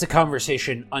 yes, that's a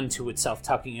conversation unto itself,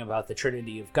 talking about the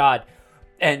Trinity of God.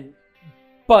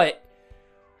 But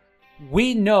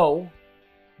we know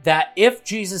that if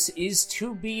Jesus is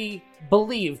to be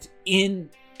believed in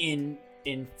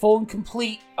full and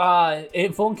complete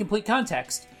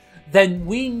context, then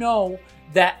we know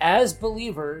that as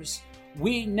believers,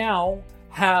 we now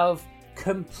have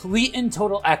complete and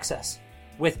total access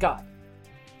with God.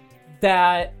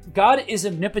 That God is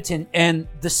omnipotent and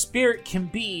the Spirit can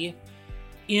be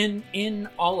in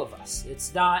all of us.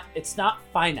 It's not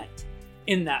finite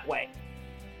in that way.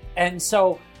 And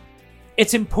so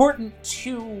it's important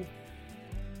to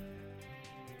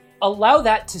allow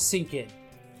that to sink in,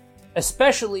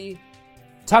 especially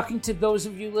talking to those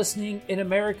of you listening in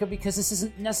America, because this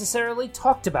isn't necessarily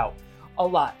talked about a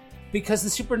lot, because the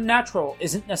supernatural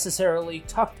isn't necessarily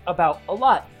talked about a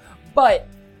lot. But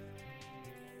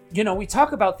you know, we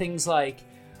talk about things like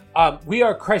we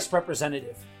are Christ's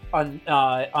representative on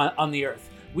the earth.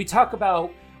 We talk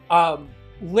about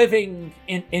living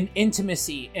in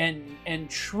intimacy and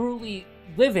truly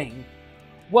living.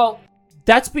 Well,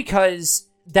 that's because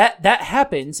that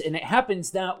happens, and it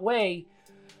happens that way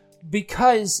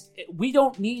because we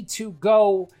don't need to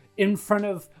go in front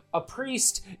of a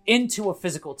priest into a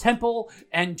physical temple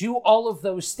and do all of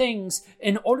those things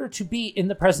in order to be in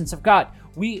the presence of God.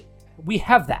 We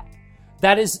have that.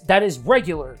 That is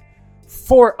regular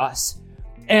for us.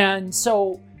 And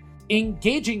so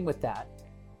engaging with that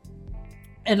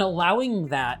and allowing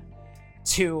that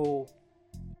to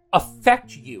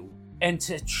affect you and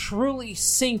to truly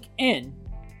sink in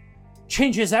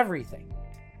changes everything.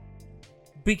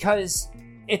 Because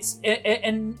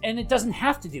it doesn't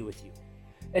have to do with you.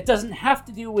 It doesn't have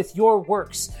to do with your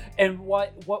works and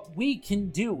what we can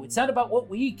do. It's not about what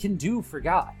we can do for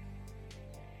God.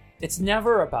 It's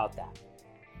never about that.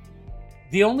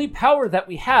 The only power that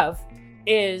we have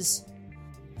is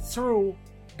through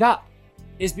God,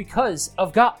 is because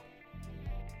of God.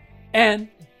 And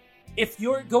if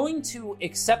you're going to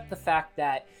accept the fact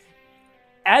that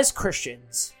as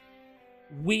Christians,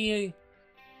 we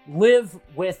live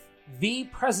with the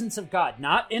presence of God,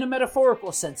 not in a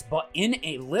metaphorical sense, but in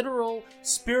a literal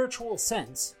spiritual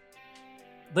sense,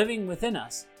 living within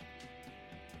us,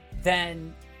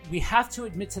 then we have to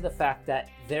admit to the fact that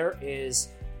there is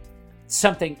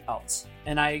something else.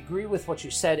 And I agree with what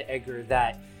you said, Edgar,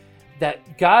 that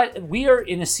God, we are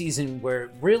in a season where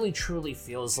it really truly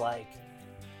feels like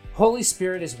Holy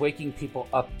Spirit is waking people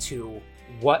up to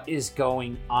what is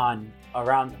going on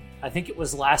around them. I think it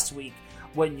was last week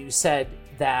when you said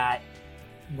that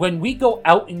when we go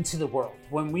out into the world,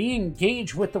 when we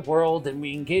engage with the world and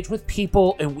we engage with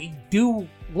people and we do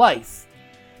life,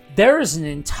 there is an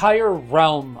entire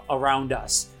realm around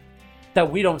us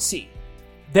that we don't see.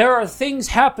 There are things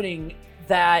happening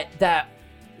that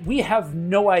we have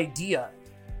no idea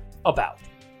about.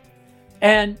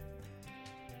 And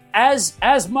as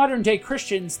modern day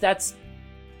Christians, that's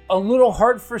a little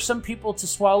hard for some people to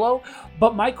swallow.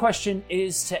 But my question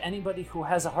is to anybody who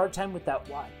has a hard time with that,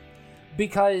 why?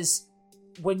 Because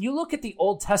when you look at the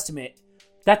Old Testament,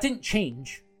 that didn't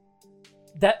change.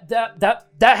 That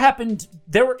happened.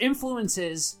 There were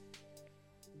influences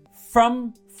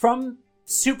from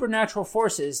supernatural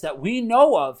forces that we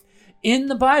know of in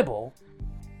the Bible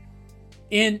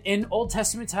in Old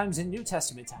Testament times and New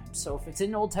Testament times. So if it's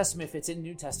in Old Testament, if it's in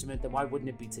New Testament, then why wouldn't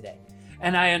it be today?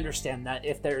 And I understand that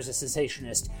if there's a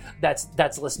cessationist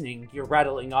that's listening, you're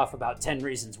rattling off about 10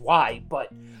 reasons why, but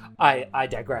I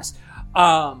digress.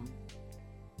 But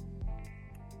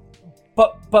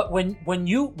when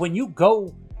you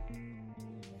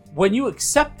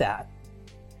accept that,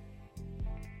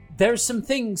 there's some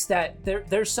things that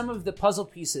there's some of the puzzle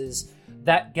pieces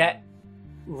that get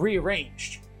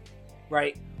rearranged,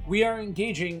 right? We are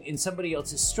engaging in somebody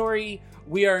else's story.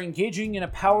 We are engaging in a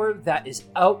power that is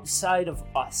outside of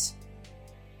us.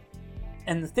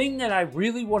 And the thing that I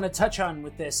really want to touch on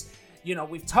with this,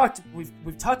 we've talked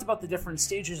about the different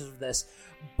stages of this,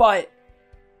 but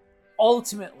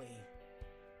ultimately,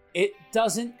 it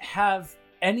doesn't have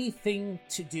anything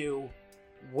to do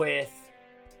with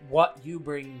what you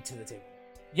bring to the table.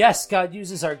 Yes, God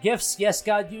uses our gifts. Yes,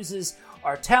 God uses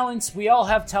our talents. We all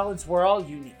have talents. We're all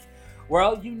unique. We're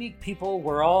all unique people.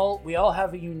 We all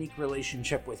have a unique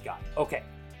relationship with God. Okay.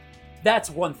 That's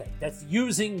one thing. That's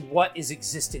using what is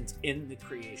existent in the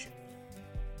creation.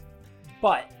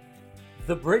 But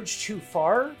the bridge too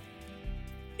far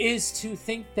is to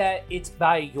think that it's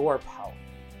by your power,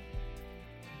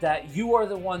 that you are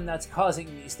the one that's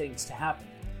causing these things to happen.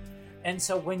 And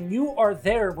so when you are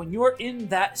there, when you're in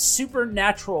that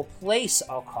supernatural place,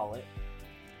 I'll call it,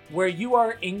 where you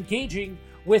are engaging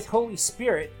with Holy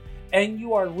Spirit and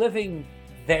you are living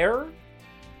there,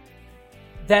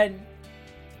 then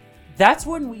that's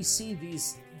when we see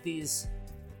these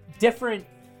different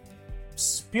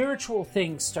spiritual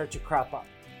things start to crop up.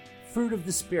 Fruit of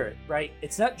the Spirit, right?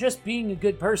 It's not just being a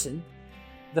good person.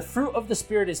 The fruit of the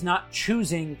Spirit is not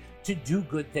choosing to do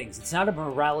good things. It's not a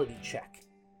morality check.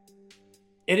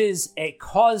 It is a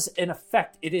cause and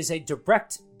effect. It is a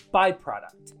direct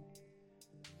byproduct.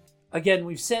 Again,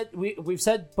 we've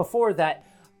said before that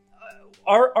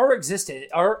our existence,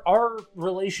 our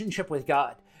relationship with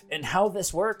God and how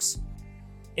this works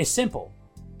is simple.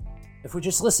 If we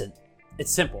just listen,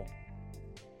 it's simple.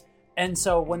 And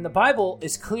so when the Bible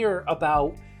is clear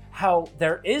about how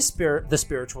there is the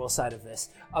spiritual side of this,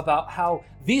 about how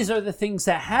these are the things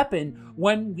that happen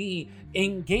when we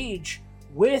engage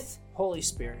with Holy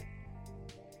Spirit,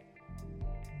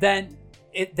 then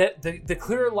the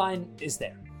clear line is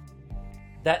there.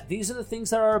 That these are the things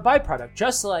that are a byproduct.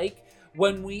 Just like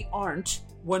when we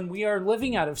are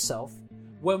living out of self,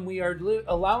 when we are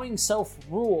allowing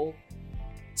self-rule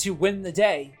to win the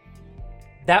day,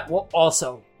 that will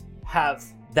also have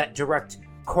that direct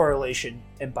correlation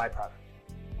and byproduct.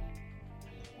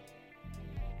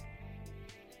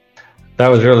 That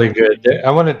was really good.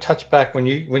 I want to touch back when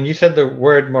you said the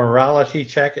word morality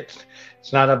check. It's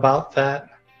not about that.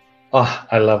 Oh,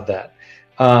 I love that.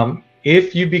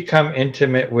 If you become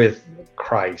intimate with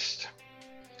Christ,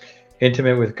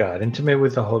 intimate with God, intimate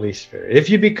with the Holy Spirit, if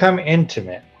you become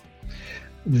intimate,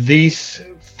 these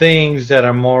things that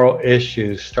are moral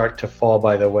issues start to fall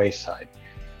by the wayside.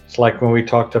 It's like when we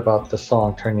talked about the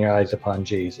song, Turn Your Eyes Upon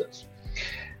Jesus.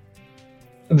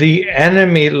 The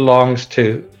enemy longs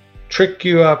to trick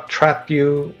you up, trap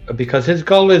you, because his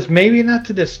goal is maybe not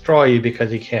to destroy you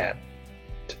because he can't.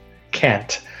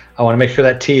 I want to make sure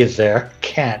that T is there.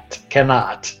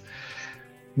 Cannot.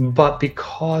 But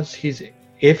because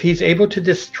if he's able to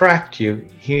distract you,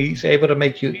 he's able to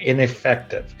make you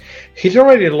ineffective. He's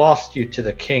already lost you to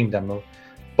the kingdom,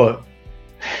 but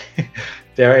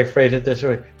dare I phrase it this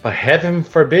way, but heaven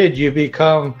forbid you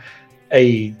become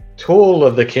a tool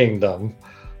of the kingdom.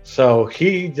 So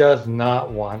he does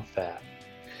not want that.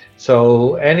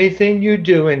 So anything you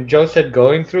do, and Joe said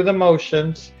going through the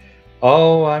motions,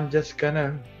 I'm just going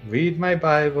to read my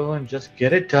Bible and just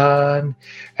get it done.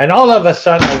 And all of a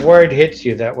sudden a word hits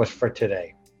you that was for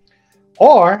today.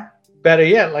 Or better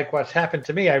yet, like what's happened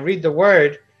to me, I read the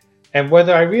word, and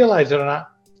whether I realize it or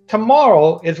not,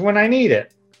 tomorrow is when I need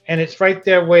it. And it's right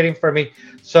there waiting for me.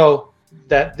 So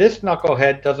that this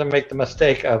knucklehead doesn't make the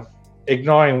mistake of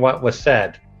ignoring what was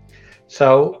said.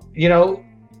 So,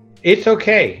 it's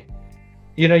okay.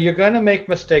 You're going to make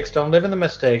mistakes. Don't live in the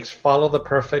mistakes. Follow the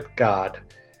perfect God,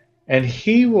 and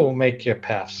he will make your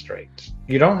path straight.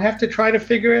 You don't have to try to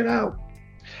figure it out.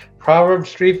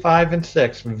 Proverbs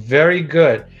 3:5-6, very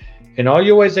good. In all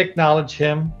your ways acknowledge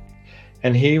him,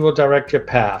 and he will direct your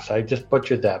paths. I just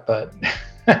butchered that, but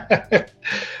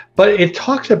but it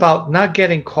talks about not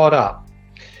getting caught up.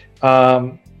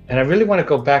 And I really want to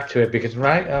go back to it because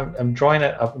I'm drawing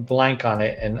a blank on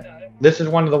it. And this is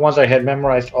one of the ones I had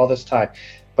memorized all this time.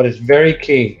 But it's very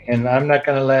key. And I'm not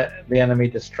going to let the enemy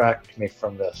distract me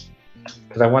from this,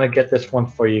 because I want to get this one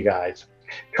for you guys.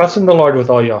 Trust in the Lord with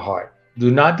all your heart.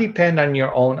 Do not depend on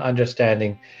your own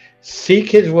understanding. Seek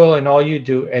his will in all you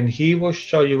do, and he will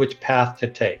show you which path to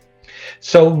take.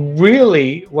 So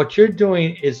really, what you're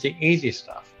doing is the easy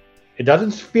stuff. It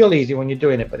doesn't feel easy when you're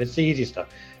doing it, but it's the easy stuff.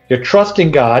 You're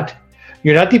trusting God.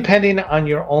 You're not depending on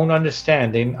your own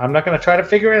understanding. I'm not going to try to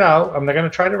figure it out. I'm not going to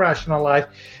try to rationalize,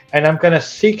 and I'm going to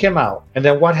seek him out. And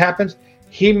then what happens?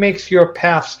 He makes your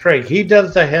path straight. He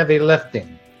does the heavy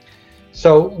lifting.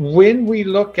 So when we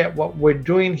look at what we're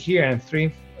doing here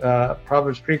in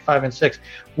Proverbs 3, 5, and 6,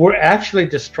 we're actually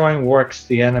destroying works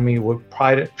the enemy would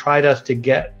tried us to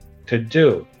get to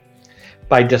do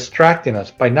by distracting us,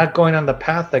 by not going on the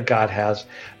path that God has,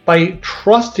 by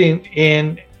trusting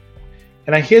in,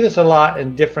 and I hear this a lot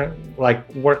in different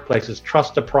workplaces,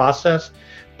 trust the process,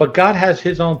 but God has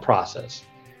his own process.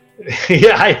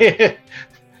 Yeah,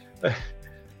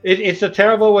 it's a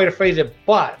terrible way to phrase it,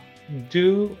 but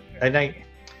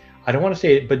I don't want to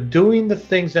say it, but doing the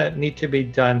things that need to be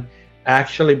done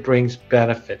actually brings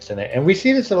benefits in it. And we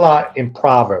see this a lot in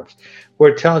Proverbs,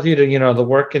 where it tells you to,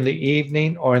 work in the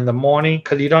evening or in the morning,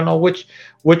 because you don't know which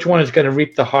one is going to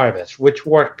reap the harvest, which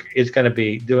work is going to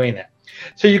be doing it.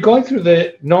 So you're going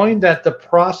through knowing that the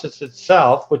process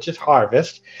itself, which is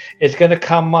harvest, is going to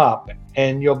come up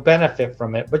and you'll benefit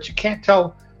from it, but you can't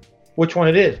tell which one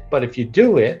it is. But if you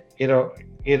do it,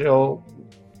 it'll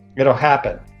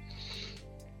happen.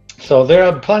 So there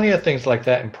are plenty of things like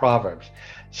that in Proverbs.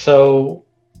 So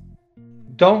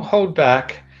don't hold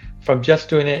back from just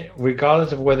doing it,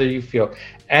 regardless of whether you feel.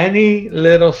 Any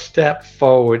little step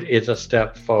forward is a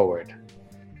step forward.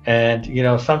 And,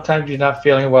 sometimes you're not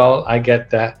feeling well. I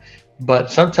get that.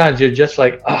 But sometimes you're just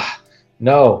like,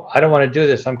 no, I don't want to do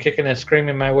this. I'm kicking and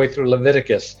screaming my way through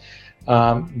Leviticus.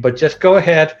 But just go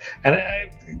ahead. And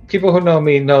people who know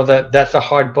me know that that's a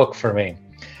hard book for me.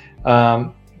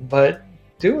 But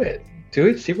do it.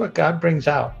 See what God brings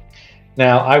out.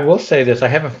 Now, I will say this. I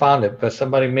haven't found it, but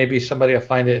maybe somebody will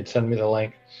find it and send me the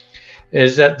link.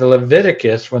 Is that the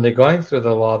Leviticus, when they're going through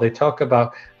the law, they talk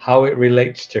about how it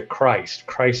relates to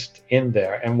Christ in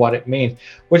there and what it means,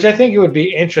 which I think it would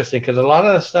be interesting, because a lot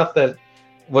of the stuff that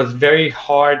was very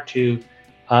hard to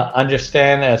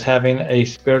understand as having a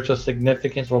spiritual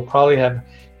significance will probably have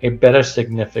a better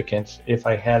significance if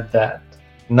I had that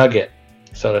nugget,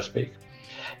 so to speak.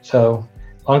 So,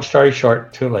 long story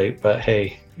short, too late, but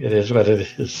hey, it is what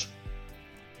it is.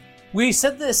 We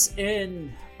said this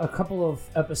in a couple of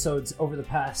episodes over the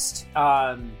past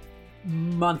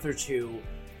month or two,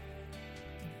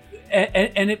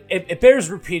 and it bears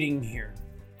repeating here.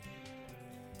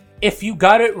 If you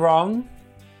got it wrong,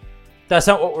 that's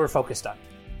not what we're focused on.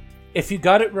 If you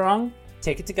got it wrong,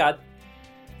 take it to God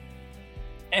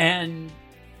and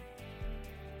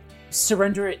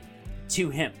surrender it to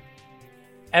him.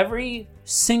 Every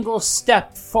single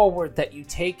step forward that you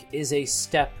take is a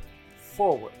step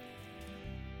forward.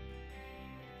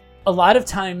 A lot of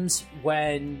times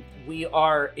when we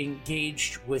are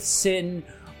engaged with sin,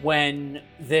 when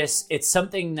it's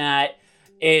something that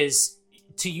is,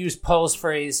 to use Paul's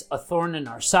phrase, a thorn in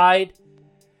our side,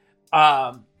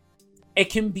 it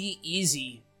can be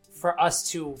easy for us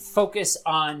to focus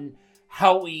on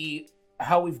how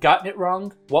we've gotten it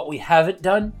wrong, what we haven't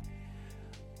done,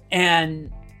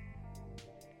 and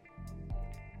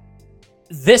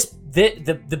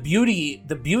the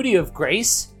beauty of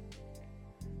grace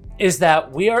is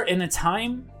that we are in a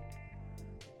time,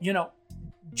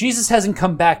 Jesus hasn't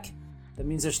come back. That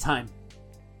means there's time.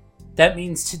 That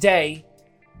means today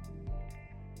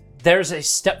there's a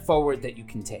step forward that you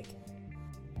can take.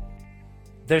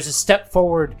 There's a step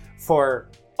forward for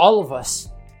all of us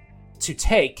to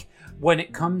take when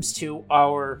it comes to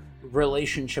our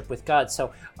relationship with God.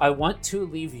 So I want to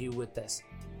leave you with this.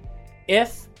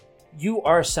 If you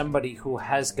are somebody who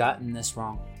has gotten this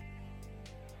wrong,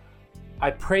 I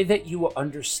pray that you will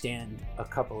understand a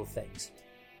couple of things.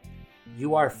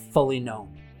 You are fully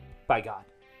known by God.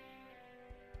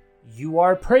 You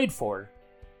are prayed for,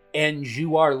 and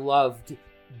you are loved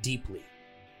deeply.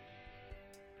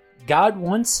 God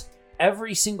wants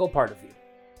every single part of you.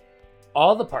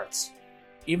 All the parts.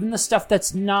 Even the stuff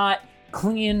that's not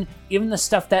clean, even the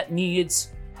stuff that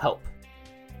needs help.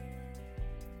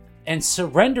 And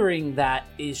surrendering that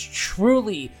is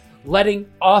truly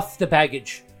letting off the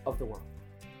baggage of the world.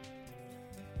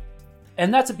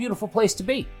 And that's a beautiful place to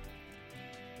be.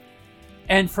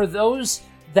 And for those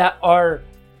that are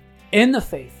in the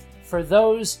faith, for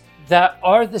those that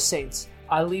are the saints,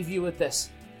 I leave you with this.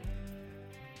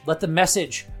 Let the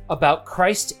message about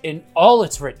Christ in all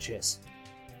its riches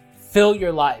fill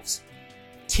your lives.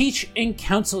 Teach and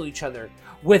counsel each other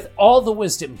with all the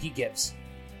wisdom he gives.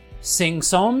 Sing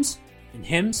psalms and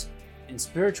hymns and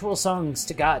spiritual songs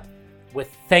to God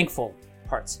with thankful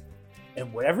hearts.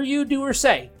 And whatever you do or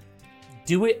say,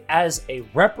 do it as a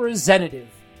representative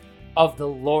of the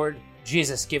Lord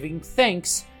Jesus, giving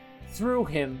thanks through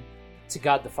him to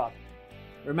God the Father.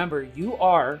 Remember, you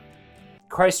are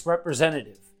Christ's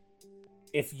representative.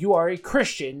 If you are a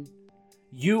Christian,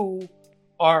 you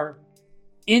are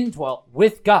indwelt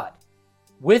with God,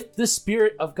 with the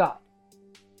Spirit of God.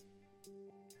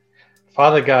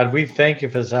 Father God, we thank you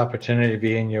for this opportunity to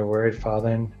be in your word, Father,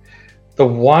 and the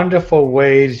wonderful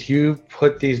ways you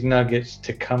put these nuggets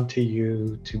to come to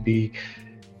you, to be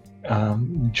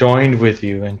joined with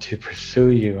you and to pursue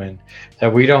you, and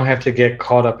that we don't have to get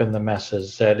caught up in the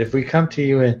messes, that if we come to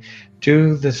you and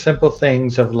do the simple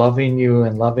things of loving you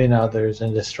and loving others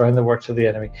and destroying the works of the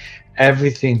enemy,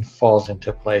 everything falls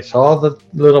into place, all the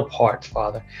little parts,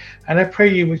 Father. And I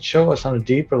pray you would show us on a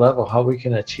deeper level how we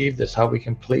can achieve this, how we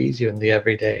can please you in the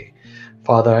everyday.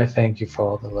 Father, I thank you for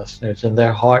all the listeners and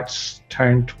their hearts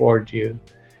turned toward you.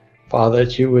 Father,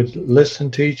 that you would listen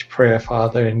to each prayer,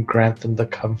 Father, and grant them the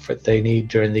comfort they need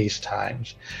during these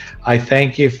times. I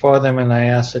thank you for them, and I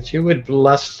ask that you would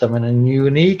bless them in a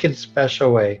unique and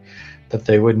special way, that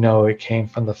they would know it came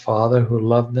from the Father who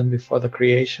loved them before the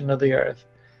creation of the earth,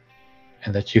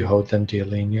 and that you hold them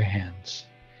dearly in your hands.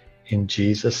 In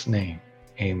Jesus' name,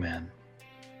 amen.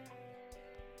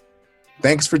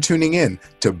 Thanks for tuning in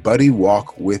to Buddy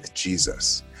Walk with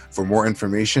Jesus. For more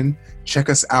information, check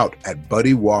us out at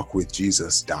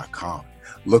buddywalkwithjesus.com.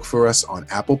 Look for us on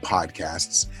Apple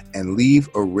Podcasts and leave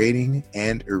a rating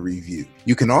and a review.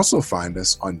 You can also find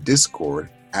us on Discord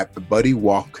at the Buddy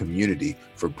Walk community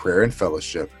for prayer and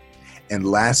fellowship. And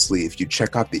lastly, if you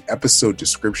check out the episode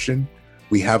description,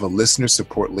 we have a listener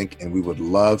support link, and we would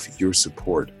love your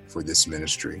support for this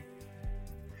ministry.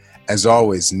 As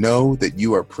always, know that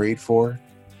you are prayed for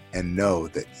and know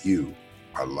that you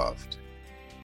are loved.